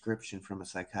initial prescription from a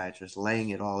psychiatrist, laying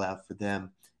it all out for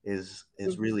them is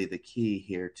really the key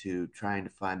here to trying to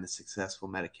find the successful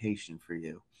medication for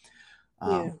you.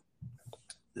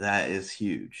 That is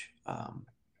huge,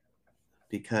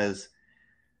 because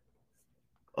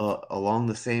along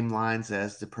the same lines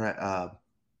as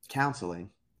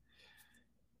counseling,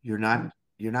 you're not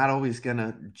always going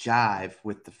to jive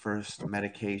with the first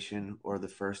medication or the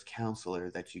first counselor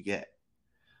that you get.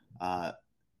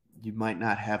 You might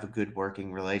not have a good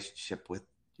working relationship with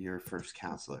your first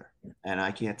counselor. And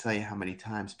I can't tell you how many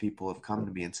times people have come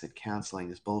to me and said, counseling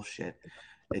is bullshit.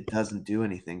 It doesn't do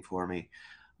anything for me.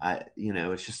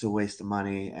 It's just a waste of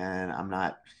money and I'm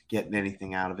not getting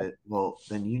anything out of it. Well,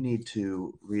 then you need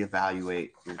to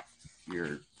reevaluate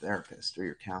your therapist or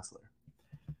your counselor,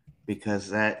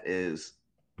 because I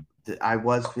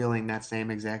was feeling that same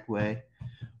exact way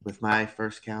with my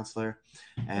first counselor.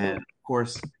 And of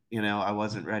course, I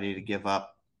wasn't ready to give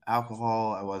up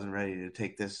alcohol. I wasn't ready to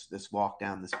take this walk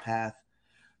down this path.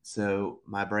 So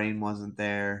my brain wasn't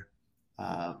there.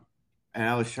 And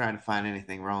I was trying to find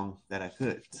anything wrong that I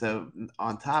could. So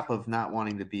on top of not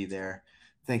wanting to be there,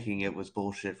 thinking it was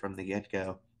bullshit from the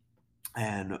get-go,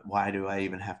 and why do I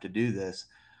even have to do this?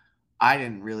 I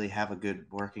didn't really have a good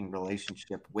working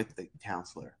relationship with the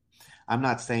counselor. I'm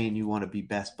not saying you want to be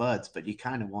best buds, but you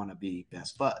kind of want to be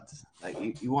best buds.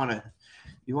 Like you want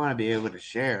to be able to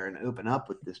share and open up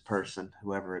with this person,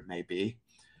 whoever it may be,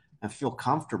 and feel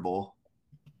comfortable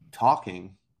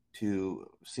talking to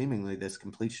seemingly this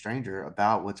complete stranger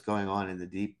about what's going on in the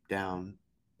deep down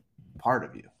part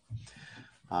of you.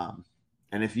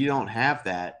 And if you don't have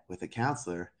that with a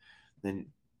counselor, then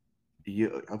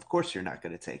of course you're not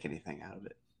going to take anything out of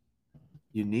it.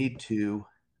 You need to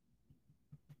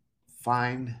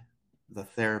find the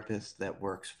therapist that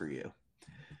works for you.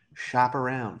 Shop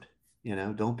around,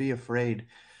 don't be afraid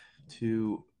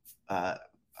to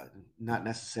not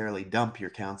necessarily dump your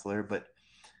counselor, but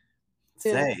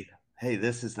say, hey,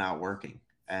 this is not working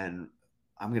and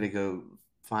I'm going to go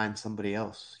find somebody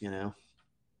else, Yeah,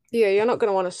 you're not going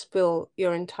to want to spill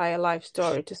your entire life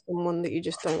story to someone that you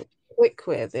just don't click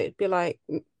with. It'd be like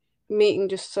meeting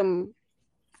just some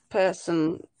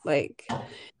person, like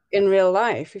in real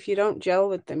life, if you don't gel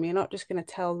with them, you're not just going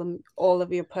to tell them all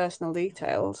of your personal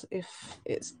details. If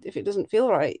it doesn't feel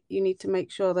right, you need to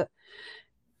make sure that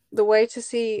the way to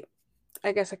see,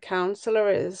 I guess, a counselor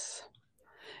is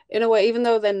in a way, even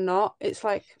though they're not, it's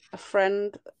like a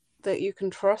friend that you can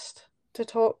trust to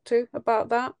talk to about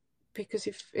that. Because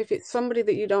if it's somebody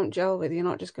that you don't gel with, you're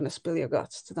not just going to spill your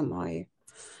guts to them, are you?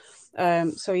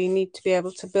 So you need to be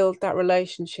able to build that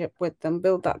relationship with them,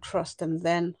 build that trust, and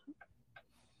then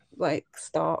like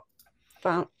start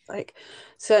found like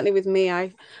certainly with me,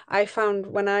 I found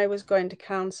when I was going to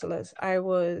counselors, I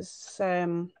was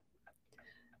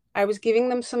giving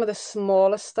them some of the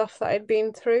smaller stuff that I'd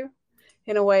been through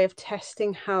in a way of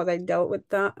testing how they dealt with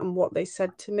that and what they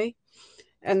said to me.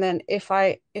 And then if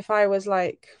I was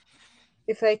like,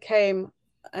 if they came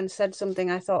and said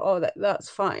something I thought, oh, that's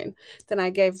fine, then I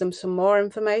gave them some more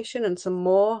information and some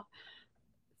more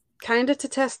kind of to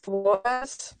test the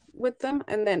waters with them.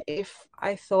 And then if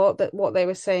I thought that what they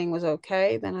were saying was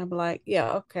okay, then I'm like,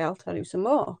 yeah, okay, I'll tell you some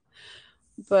more.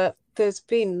 But there's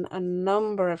been a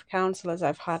number of counselors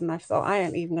I've had, and I've thought, I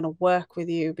ain't even going to work with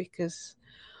you because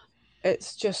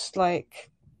it's just like,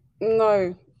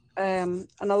 no. And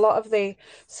a lot of the,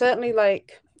 certainly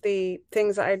like the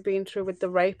things that I'd been through with the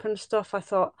rape and stuff, I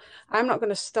thought, I'm not going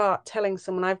to start telling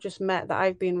someone I've just met that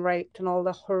I've been raped and all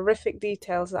the horrific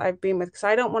details that I've been with, because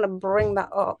I don't want to bring that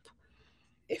up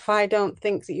if I don't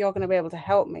think that you're going to be able to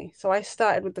help me. So I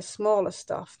started with the smaller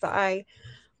stuff that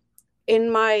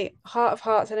in my heart of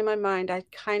hearts and in my mind, I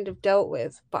kind of dealt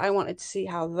with, but I wanted to see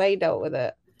how they dealt with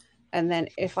it. And then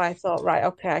if I thought, right,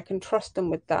 okay, I can trust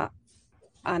them with that,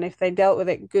 and if they dealt with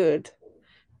it good,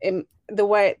 in the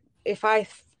way, if I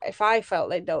felt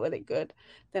they dealt with it good,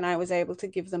 then I was able to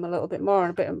give them a little bit more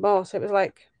and a bit more. So it was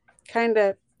like kind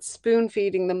of spoon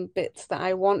feeding them bits that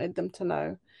I wanted them to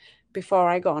know before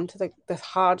I got onto the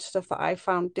hard stuff that I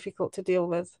found difficult to deal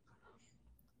with,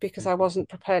 because I wasn't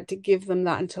prepared to give them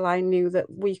that until I knew that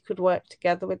we could work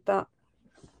together with that.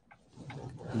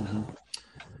 Mm-hmm.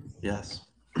 Yes.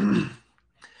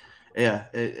 Yeah,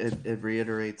 it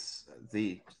reiterates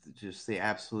the just the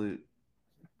absolute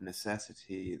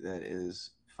necessity that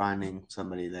is finding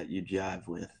somebody that you jive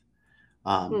with.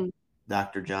 Hmm.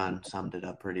 Dr. John summed it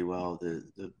up pretty well.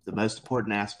 The most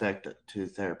important aspect to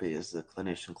therapy is the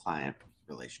clinician client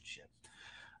relationship.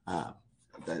 Uh,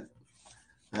 that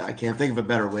I can't think of a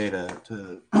better way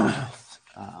to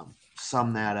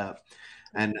sum that up.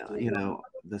 And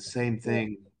the same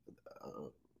thing uh,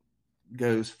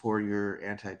 goes for your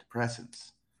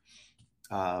antidepressants.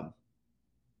 Um,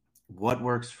 what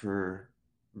works for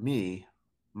me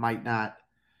might not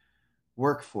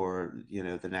work for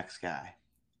the next guy.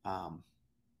 Um,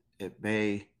 it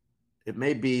may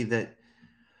be that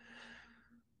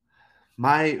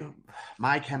my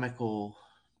my chemical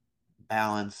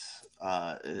balance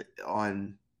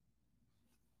on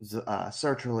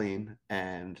sertraline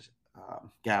and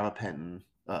gabapentin,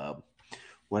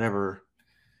 whatever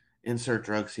insert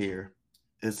drugs here,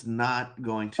 is not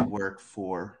going to work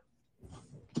for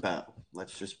Bo.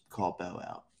 Let's just call Bo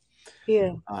out.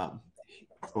 Yeah.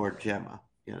 Or Gemma,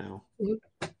 you know.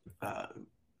 Mm-hmm. Uh,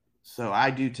 so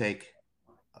I do take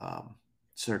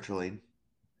sertraline,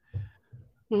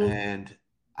 Mm-hmm. and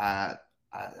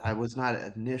I was not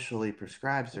initially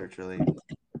prescribed sertraline,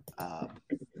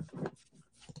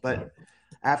 but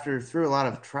through a lot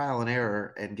of trial and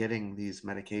error and getting these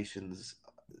medications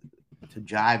to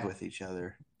jive with each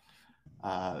other,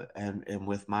 and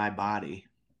with my body,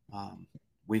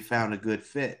 we found a good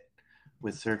fit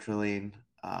with sertraline,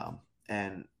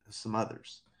 and some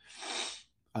others.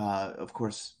 Of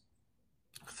course,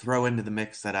 throw into the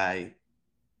mix that I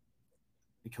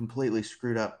completely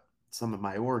screwed up some of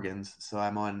my organs, so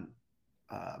I'm on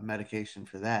medication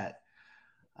for that.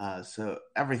 So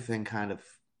everything kind of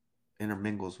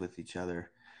intermingles with each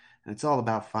other, and it's all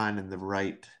about finding the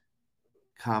right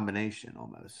combination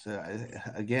almost. So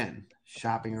again,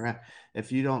 shopping around.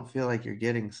 If you don't feel like you're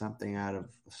getting something out of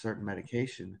a certain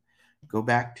medication, go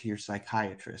back to your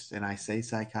psychiatrist. And I say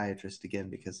psychiatrist again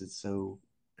because it's so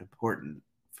important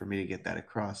for me to get that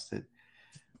across, that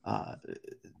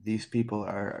these people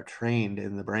are trained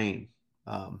in the brain.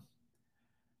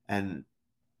 And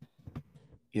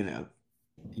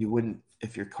you wouldn't,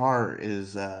 if your car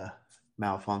is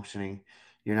malfunctioning,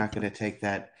 you're not going to take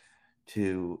that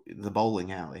to the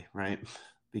bowling alley, right?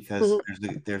 Because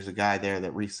there's a guy there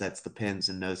that resets the pins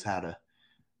and knows how to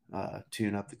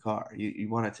tune up the car. You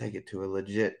want to take it to a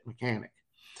legit mechanic.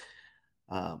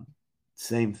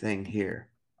 Same thing here.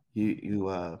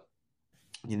 You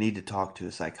need to talk to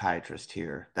a psychiatrist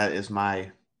here. That is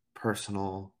my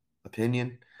personal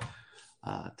opinion.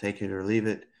 Take it or leave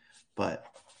it, but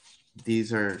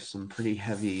these are some pretty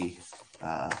heavy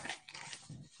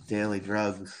daily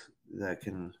drugs that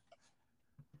can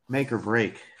make or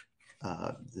break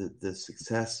the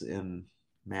success in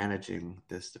managing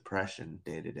this depression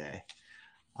day to day.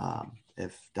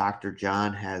 If Dr.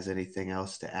 John has anything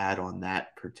else to add on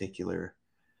that particular,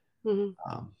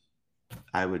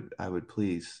 I would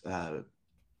please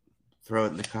throw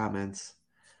it in the comments.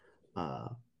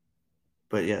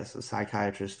 But yes, a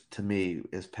psychiatrist to me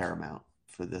is paramount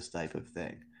for this type of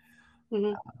thing.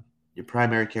 Your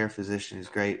primary care physician is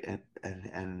great,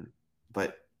 and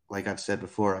but like I've said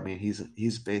before, I mean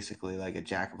he's basically like a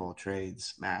jack of all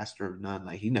trades, master of none.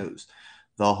 Like he knows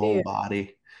the whole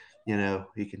body. You know,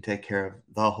 he can take care of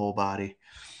the whole body.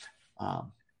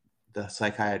 The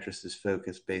psychiatrist is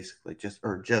focused basically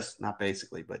just not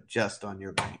basically, but just on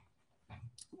your brain.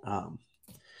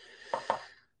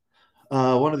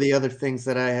 One of the other things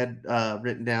that I had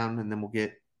written down, and then we'll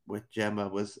get with Gemma,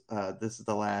 was this is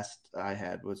the last I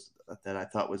had, was that I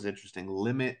thought was interesting.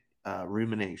 Limit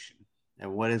rumination.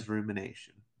 And what is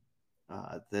rumination?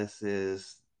 This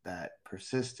is that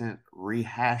persistent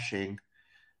rehashing.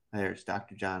 There's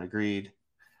Dr. John agreed.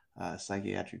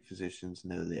 Psychiatric physicians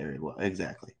know the area well.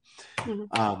 Exactly.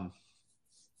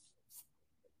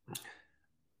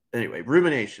 Anyway,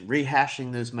 rumination,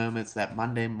 rehashing those moments, that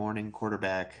Monday morning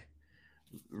quarterback,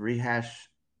 rehash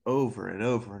over and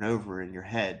over and over in your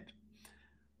head.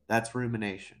 That's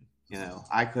rumination. You know,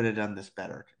 I could have done this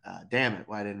better. Damn it,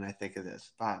 why didn't I think of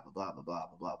this? Blah, blah, blah, blah, blah,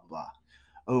 blah, blah, blah.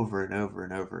 Over and over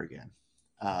and over again.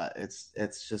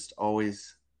 It's just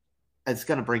always, it's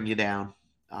going to bring you down.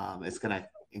 It's going to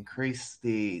increase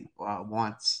the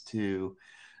wants to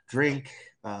drink,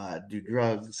 do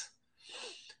drugs,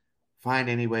 find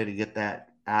any way to get that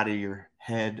out of your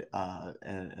head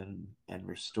and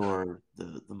restore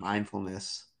the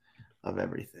mindfulness of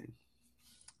everything.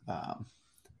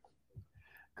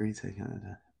 Great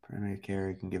saying, primary care,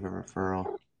 you can give a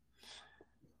referral.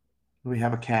 We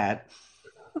have a cat.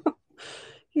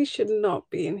 He should not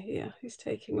be in here. He's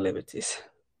taking liberties.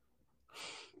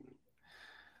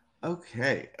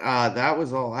 Okay, that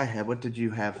was all I had. What did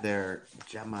you have there,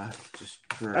 Gemma? Just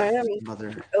for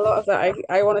mother. A lot of that.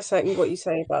 I want to second what you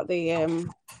say about the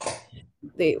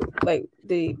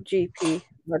GP,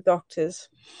 the doctors,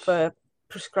 for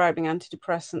prescribing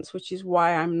antidepressants, which is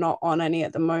why I'm not on any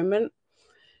at the moment,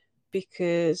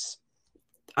 because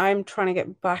I'm trying to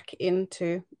get back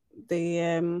into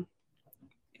the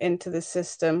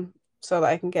system so that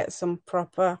I can get some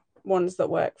proper ones that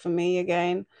work for me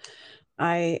again.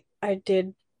 I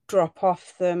did drop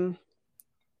off them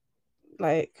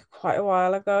like quite a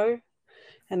while ago,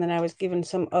 and then I was given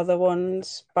some other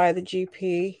ones by the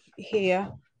GP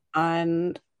here,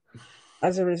 and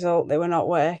as a result they were not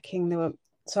working.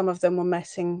 Some of them were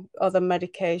messing other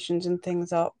medications and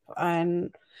things up,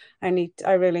 and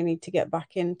I really need to get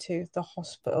back into the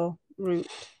hospital route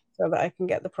so that I can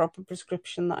get the proper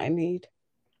prescription that I need.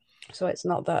 So it's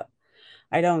not that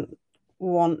I don't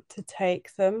want to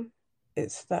take them,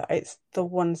 it's that it's the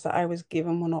ones that I was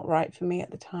given were not right for me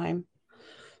at the time,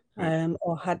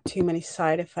 or had too many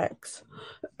side effects.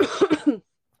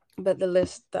 But the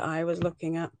list that I was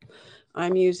looking at,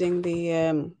 I'm using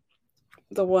the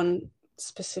one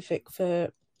specific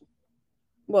for,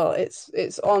 well,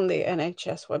 it's on the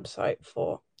NHS website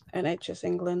for NHS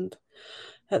England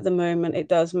at the moment. It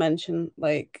does mention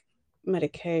like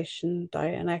medication,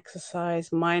 diet and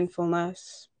exercise,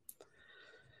 mindfulness,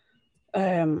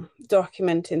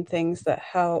 documenting things that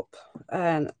help.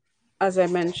 And as I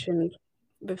mentioned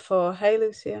before, hey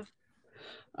Lucia,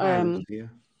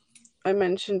 I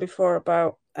mentioned before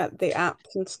about the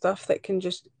apps and stuff that can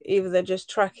just they're just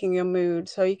tracking your mood,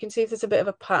 so you can see if there's a bit of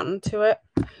a pattern to it.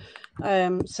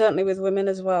 Certainly with women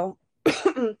as well.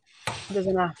 There's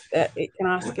an app that it can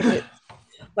ask if it's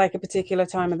like a particular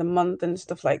time of the month and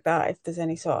stuff like that, if there's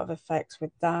any sort of effects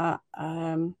with that.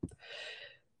 And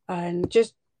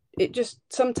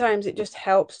sometimes it just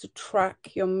helps to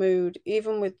track your mood,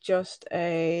 even with just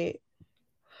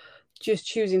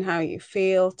choosing how you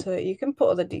feel. You can put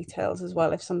other details as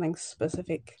well if something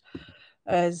specific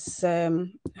has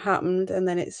happened. And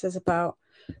then it says about,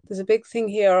 there's a big thing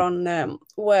here on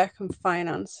work and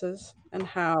finances, and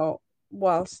how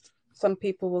whilst some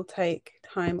people will take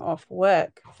time off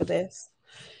work for this,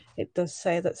 it does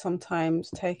say that sometimes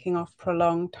taking off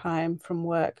prolonged time from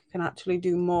work can actually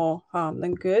do more harm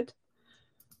than good,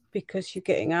 because you're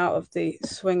getting out of the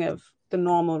swing of the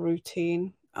normal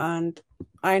routine. And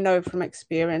I know from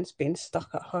experience, being stuck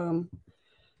at home,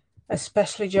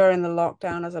 especially during the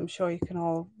lockdown, as I'm sure you can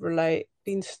all relate,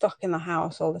 being stuck in the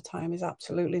house all the time is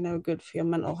absolutely no good for your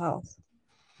mental health.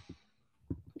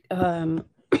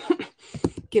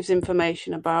 gives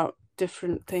information about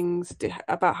different things,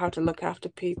 about how to look after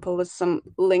people. There's some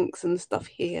links and stuff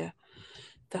here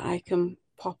that I can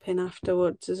pop in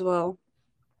afterwards as well.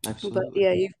 Absolutely. But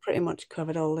yeah, you've pretty much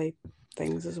covered all the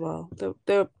things as well.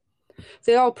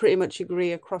 They all pretty much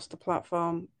agree across the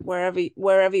platform, wherever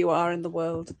you are in the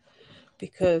world,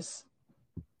 because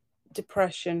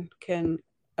depression can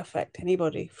affect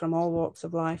anybody from all walks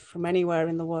of life, from anywhere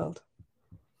in the world.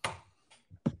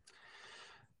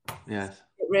 Yes.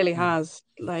 It really has.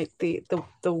 Like the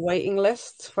waiting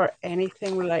lists for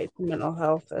anything related to mental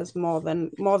health has more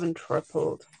than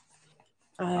tripled.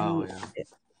 Oh, yeah.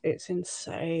 It's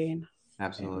insane.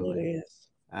 Absolutely. It really is.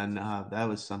 And that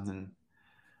was something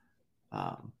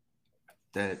um,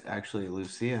 that actually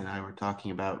Lucia and I were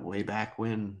talking about way back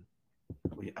when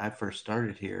I first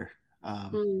started here.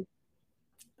 How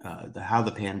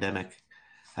the pandemic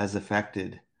has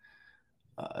affected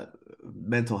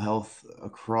mental health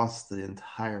across the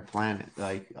entire planet.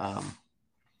 Like,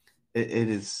 it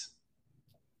is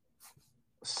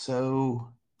so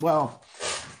well.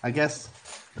 I guess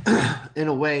in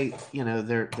a way,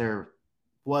 there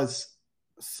was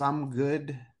some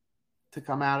good to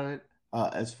come out of it,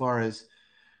 as far as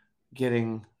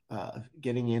getting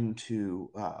into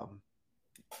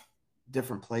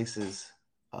different places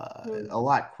a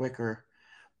lot quicker.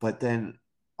 But then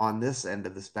on this end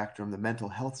of the spectrum, the mental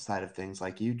health side of things,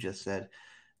 like you just said,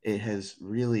 it has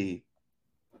really,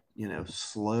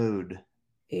 slowed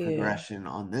progression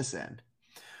on this end.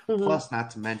 Plus,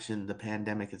 not to mention, the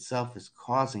pandemic itself is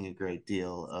causing a great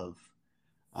deal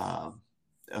of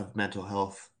mental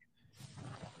health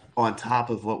on top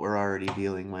of what we're already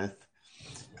dealing with.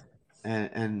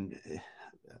 And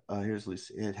here's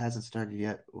Lucy. It hasn't started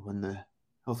yet. When the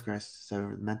health crisis is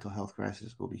over, the mental health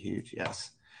crisis will be huge.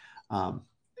 Yes.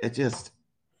 It just,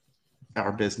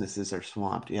 our businesses are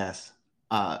swamped. Yes.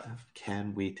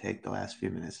 Can we take the last few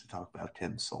minutes to talk about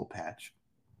Tim's soul patch?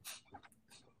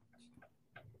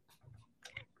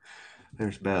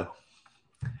 There's Bo.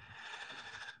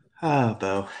 Oh,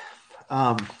 Bo.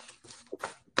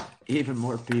 Even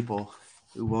more people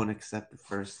who won't accept at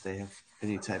first they have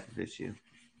any type of issue.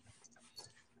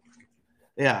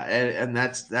 Yeah, and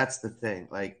that's the thing.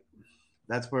 Like,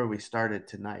 that's where we started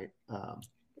tonight.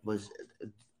 Was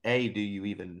are you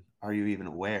even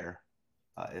aware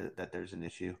that there's an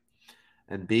issue,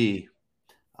 and B,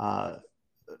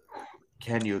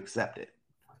 can you accept it?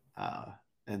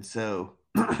 And so,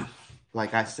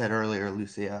 like I said earlier,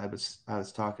 Lucia, I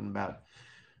was talking about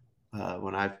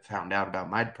when I found out about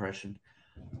my depression.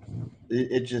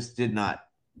 It just did not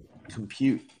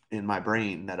compute in my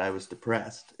brain that I was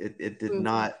depressed. It did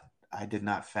not. I did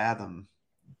not fathom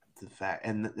the fact,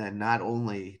 and not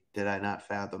only did I not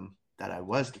fathom that I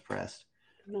was depressed,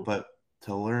 but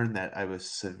to learn that I was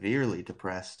severely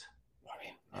depressed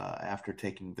after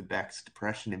taking the Beck's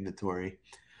depression inventory,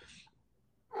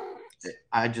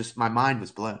 my mind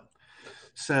was blown.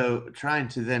 So trying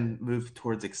to then move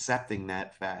towards accepting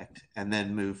that fact and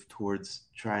then move towards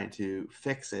trying to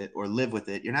fix it or live with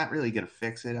it. You're not really going to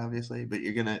fix it, obviously, but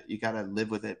you got to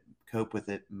live with it, cope with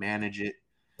it, manage it,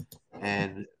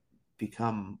 and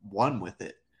become one with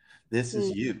it. This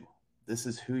is you. This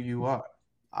is who you are.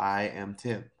 I am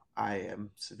Tim. I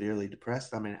am severely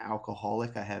depressed. I'm an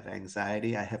alcoholic. I have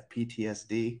anxiety. I have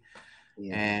PTSD.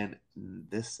 Yeah. And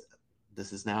this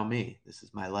is now me. This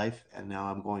is my life. And now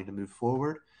I'm going to move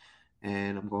forward,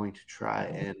 and I'm going to try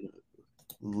and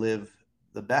live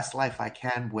the best life I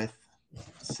can with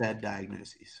said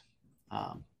diagnoses.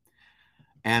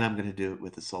 And I'm going to do it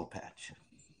with a soul patch.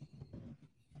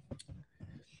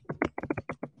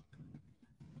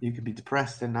 You could be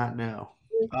depressed and not know.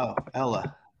 Oh,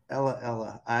 Ella.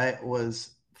 I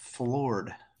was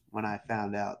floored when I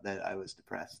found out that I was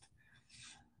depressed.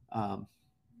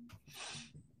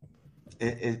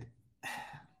 It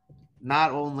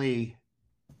not only,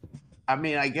 I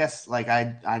mean, I guess, like,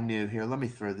 I knew. Here, let me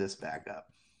throw this back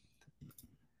up.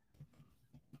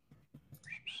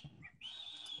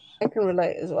 I can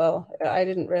relate as well. I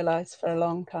didn't realize for a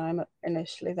long time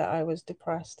initially that I was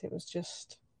depressed. It was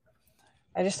just,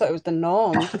 I just thought it was the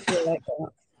norm to feel like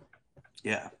that.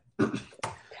 Yeah.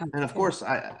 And of course,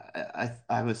 I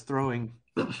was throwing,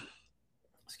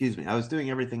 excuse me, I was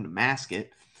doing everything to mask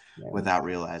it without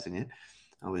realizing it.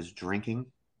 I was drinking.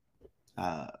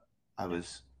 I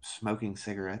was smoking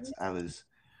cigarettes. I was,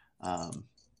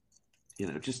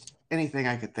 just anything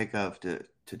I could think of to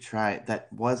try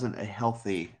that wasn't a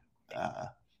healthy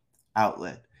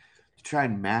outlet, to try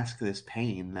and mask this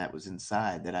pain that was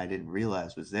inside that I didn't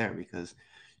realize was there, because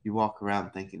you walk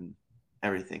around thinking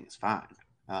everything is fine.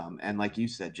 And like you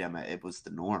said, Gemma, it was the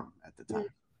norm at the time.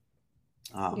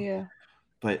 Yeah.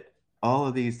 But all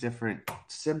of these different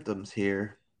symptoms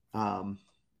here,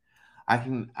 I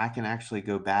can actually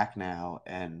go back now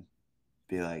and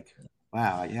be like,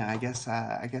 wow, yeah, I guess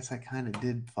I kind of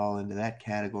did fall into that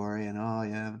category, and oh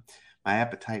yeah, my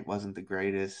appetite wasn't the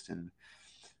greatest, and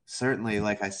certainly,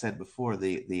 like I said before,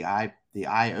 the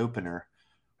eye opener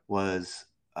was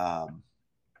um,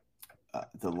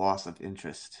 the loss of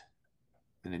interest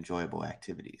in enjoyable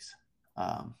activities.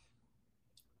 Um,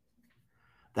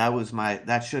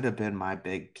 that should have been my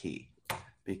big key,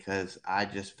 because I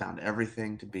just found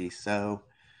everything to be so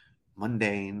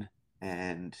mundane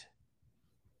and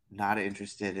not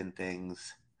interested in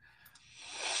things.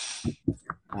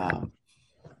 Um,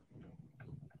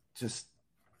 just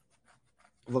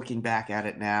looking back at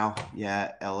it now,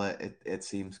 yeah, Ella, it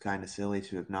seems kind of silly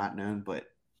to have not known, but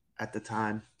at the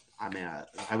time, I mean,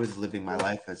 I was living my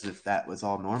life as if that was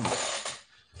all normal.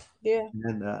 Yeah.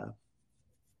 And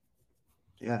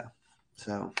yeah,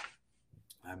 so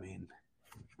I mean,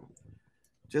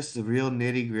 just a real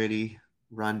nitty gritty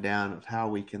rundown of how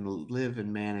we can live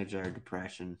and manage our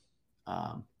depression.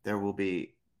 There will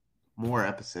be more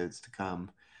episodes to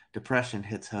come. Depression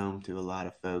hits home to a lot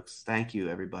of folks. Thank you,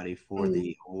 everybody, for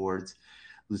the awards.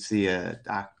 Lucia,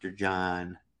 Dr.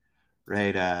 John,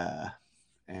 Rada,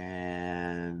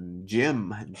 and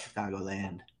Jim in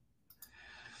Chicagoland.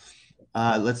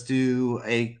 Let's do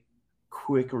a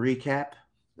quick recap.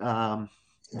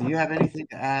 Do you have anything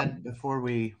to add before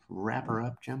we wrap her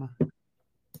up, Gemma?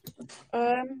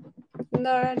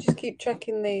 No, I just keep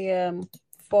checking the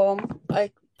form.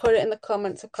 I put it in the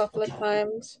comments a couple of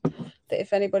times that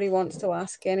if anybody wants to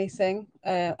ask anything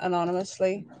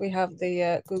anonymously, we have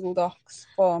the Google Docs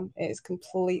form. It is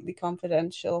completely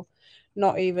confidential.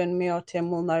 Not even me or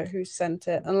Tim will know who sent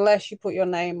it unless you put your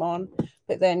name on.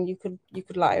 But then you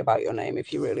could lie about your name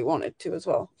if you really wanted to as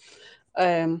well.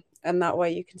 And that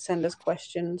way you can send us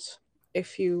questions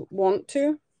if you want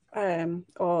to,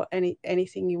 or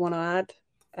anything you want to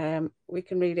add. We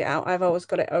can read it out. I've always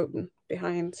got it open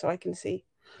behind so I can see.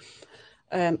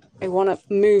 I want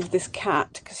to move this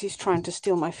cat because he's trying to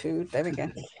steal my food. There we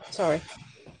go. Sorry.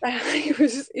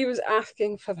 he was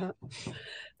asking for that.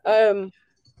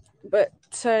 But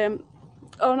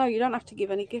oh no, you don't have to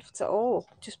give any gifts at all.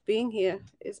 Just being here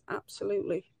is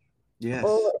absolutely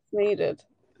all that's needed.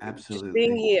 Absolutely. Just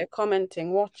being here,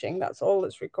 commenting, watching, that's all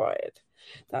that's required.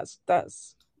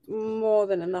 That's more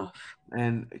than enough.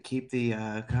 And keep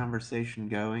the conversation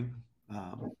going.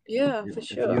 Yeah, for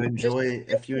sure.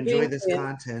 If you enjoy this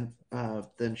content,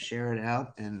 then share it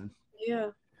out, and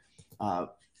yeah,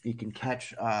 you can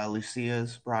catch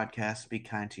Lucia's broadcast, Be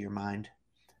Kind to Your Mind,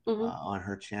 on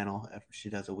her channel. She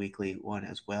does a weekly one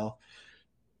as well.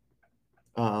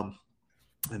 And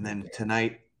then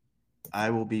tonight,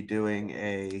 I will be doing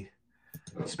a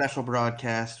special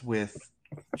broadcast with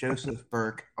Joseph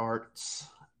Burke Arts,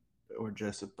 or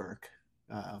Joseph Burke.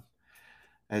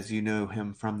 As you know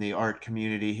him from the art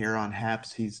community here on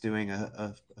HAPS, he's doing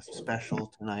a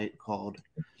special tonight called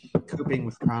Coping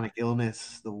with Chronic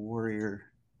Illness, The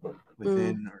Warrior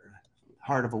Within, or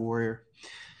Heart of a Warrior.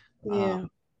 Yeah.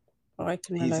 I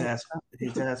can he's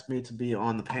asked me to be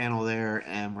on the panel there,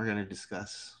 and we're going to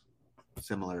discuss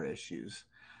similar issues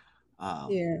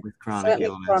with chronic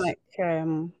illness.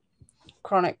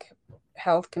 Chronic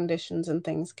health conditions and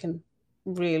things can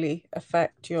really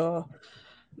affect your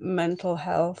mental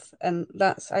health, and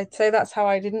I'd say that's how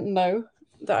I didn't know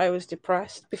that I was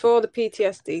depressed before the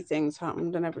PTSD things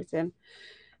happened and everything.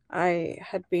 I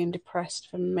had been depressed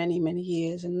for many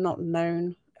years and not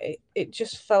known. It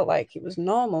just felt like it was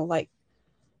normal, like,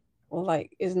 well,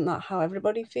 like, isn't that how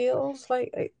everybody feels?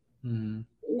 It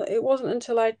wasn't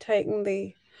until I'd taken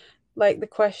the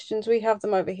questions. We have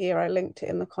them over here. I linked it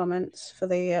in the comments for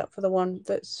the one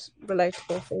that's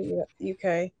relatable for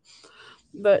UK.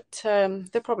 But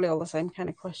they're probably all the same kind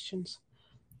of questions.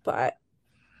 But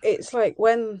it's like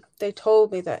when they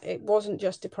told me that it wasn't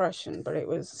just depression, but it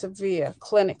was severe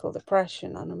clinical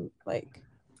depression, and I'm like,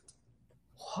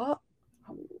 what?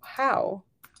 How?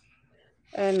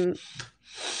 And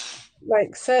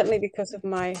like, certainly because of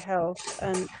my health,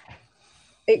 and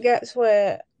it gets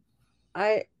where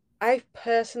I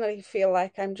personally feel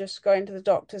like I'm just going to the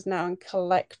doctors now and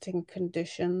collecting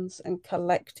conditions and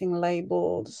collecting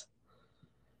labels.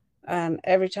 And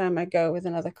every time I go with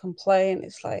another complaint,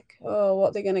 it's like, oh, what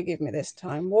are they going to give me this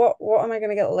time? What am I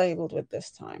going to get labeled with this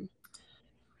time?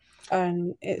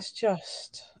 And it's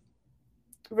just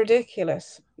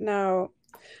ridiculous. Now,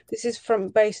 this is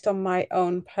based on my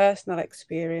own personal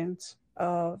experience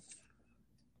of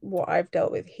what I've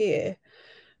dealt with here.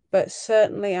 But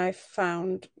certainly I've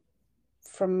found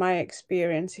from my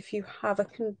experience, if you have a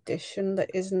condition that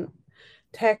isn't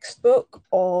textbook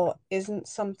or isn't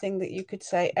something that you could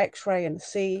say x-ray and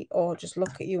see, or just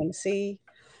look at you and see,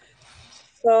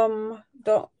 some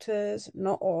doctors,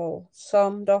 not all,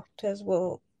 some doctors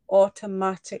will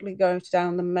automatically go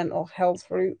down the mental health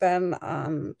route then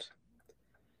and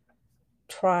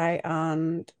try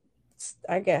and,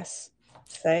 I guess,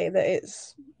 say that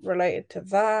it's related to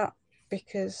that,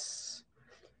 because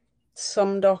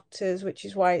some doctors, which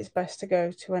is why it's best to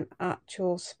go to an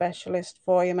actual specialist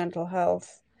for your mental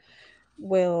health,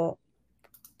 will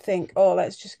think, oh,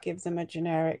 let's just give them a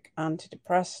generic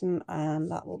antidepressant and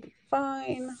that will be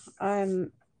fine.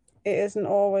 It isn't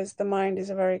always. The mind is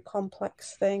a very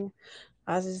complex thing,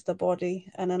 as is the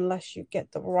body, and unless you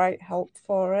get the right help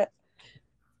for it,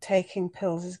 taking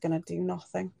pills is going to do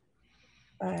nothing.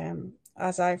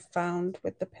 As I've found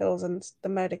with the pills and the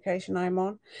medication I'm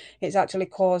on, it's actually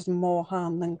caused more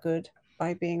harm than good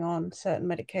by being on certain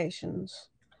medications.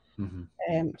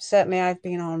 Certainly I've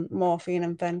been on morphine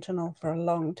and fentanyl for a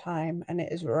long time, and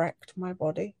it has wrecked my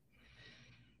body.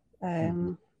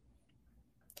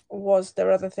 Was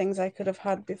there other things I could have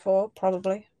had before?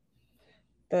 Probably.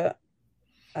 But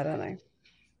I don't know.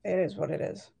 It is what it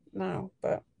is now.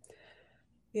 But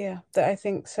yeah, I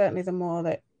think certainly the more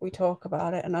that we talk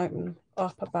about it and open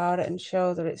up about it and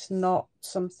show that it's not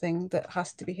something that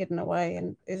has to be hidden away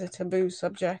and is a taboo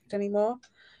subject anymore,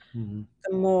 the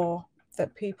more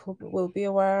that people will be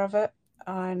aware of it.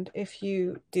 And if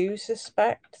you do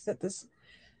suspect that there's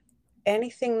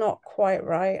anything not quite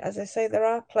right, as I say, there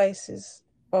are places,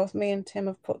 both me and Tim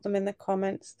have put them in the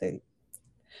comments, the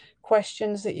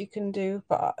questions that you can do,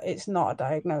 but it's not a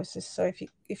diagnosis. So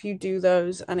if you do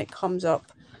those and it comes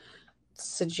up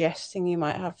suggesting you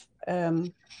might have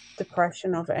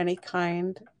depression of any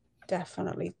kind,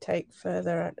 definitely take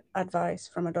further advice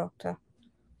from a doctor.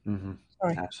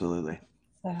 Sorry. Absolutely.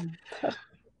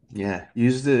 Yeah,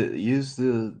 use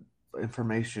the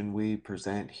information we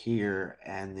present here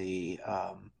and the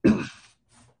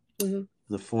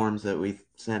the forms that we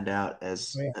send out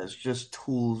as just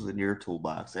tools in your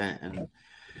toolbox, and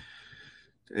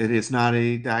it is not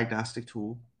a diagnostic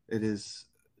tool. It is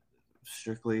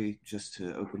strictly just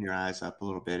to open your eyes up a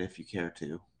little bit if you care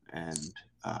to, and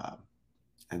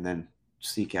then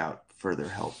seek out further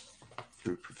help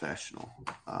through professional.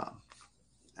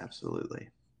 Absolutely.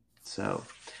 So,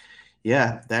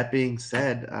 yeah, that being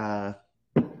said,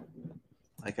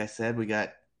 like I said, we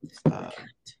got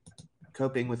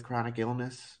Coping with Chronic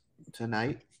Illness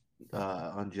tonight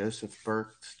on Joseph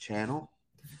Burke's channel.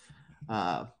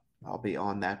 I'll be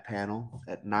on that panel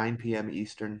at 9 p.m.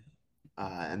 Eastern.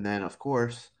 And then, of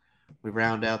course, we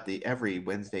round out the every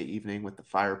Wednesday evening with the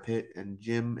Fire Pit and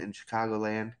Jim in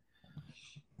Chicagoland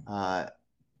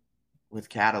with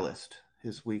Catalyst,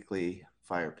 his weekly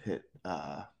Fire Pit.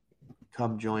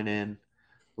 Come join in,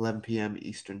 11 p.m.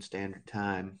 Eastern Standard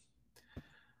Time.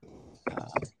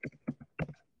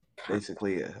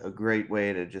 Basically, a great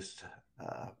way to just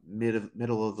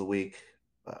middle of the week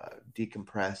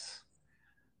decompress,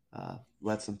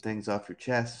 let some things off your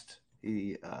chest.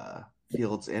 He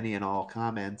fields any and all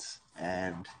comments,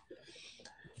 and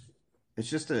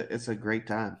it's a great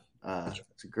time.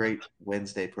 It's a great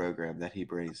Wednesday program that he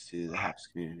brings to the HAPS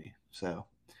community. So,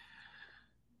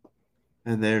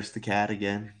 and there's the cat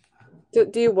again. Do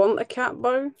you want a cat,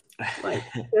 Bo? Like,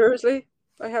 seriously?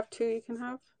 I have two you can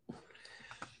have.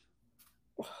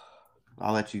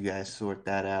 I'll let you guys sort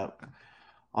that out.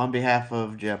 On behalf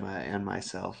of Gemma and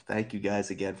myself, thank you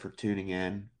guys again for tuning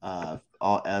in.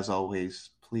 As always,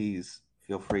 please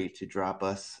feel free to drop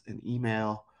us an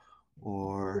email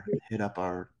or hit up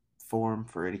our form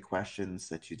for any questions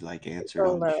that you'd like answered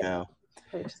on the show.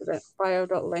 Posted it.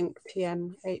 bio.link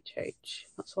TNHH.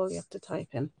 That's all you have to type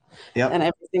in. Yep. And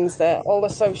everything's there. All the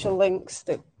social links,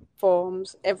 the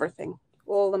forms, everything.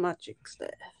 All the magic's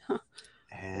there.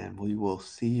 And we will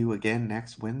see you again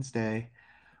next Wednesday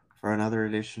for another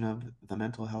edition of the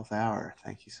Mental Health Hour.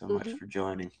 Thank you so much for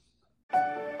joining.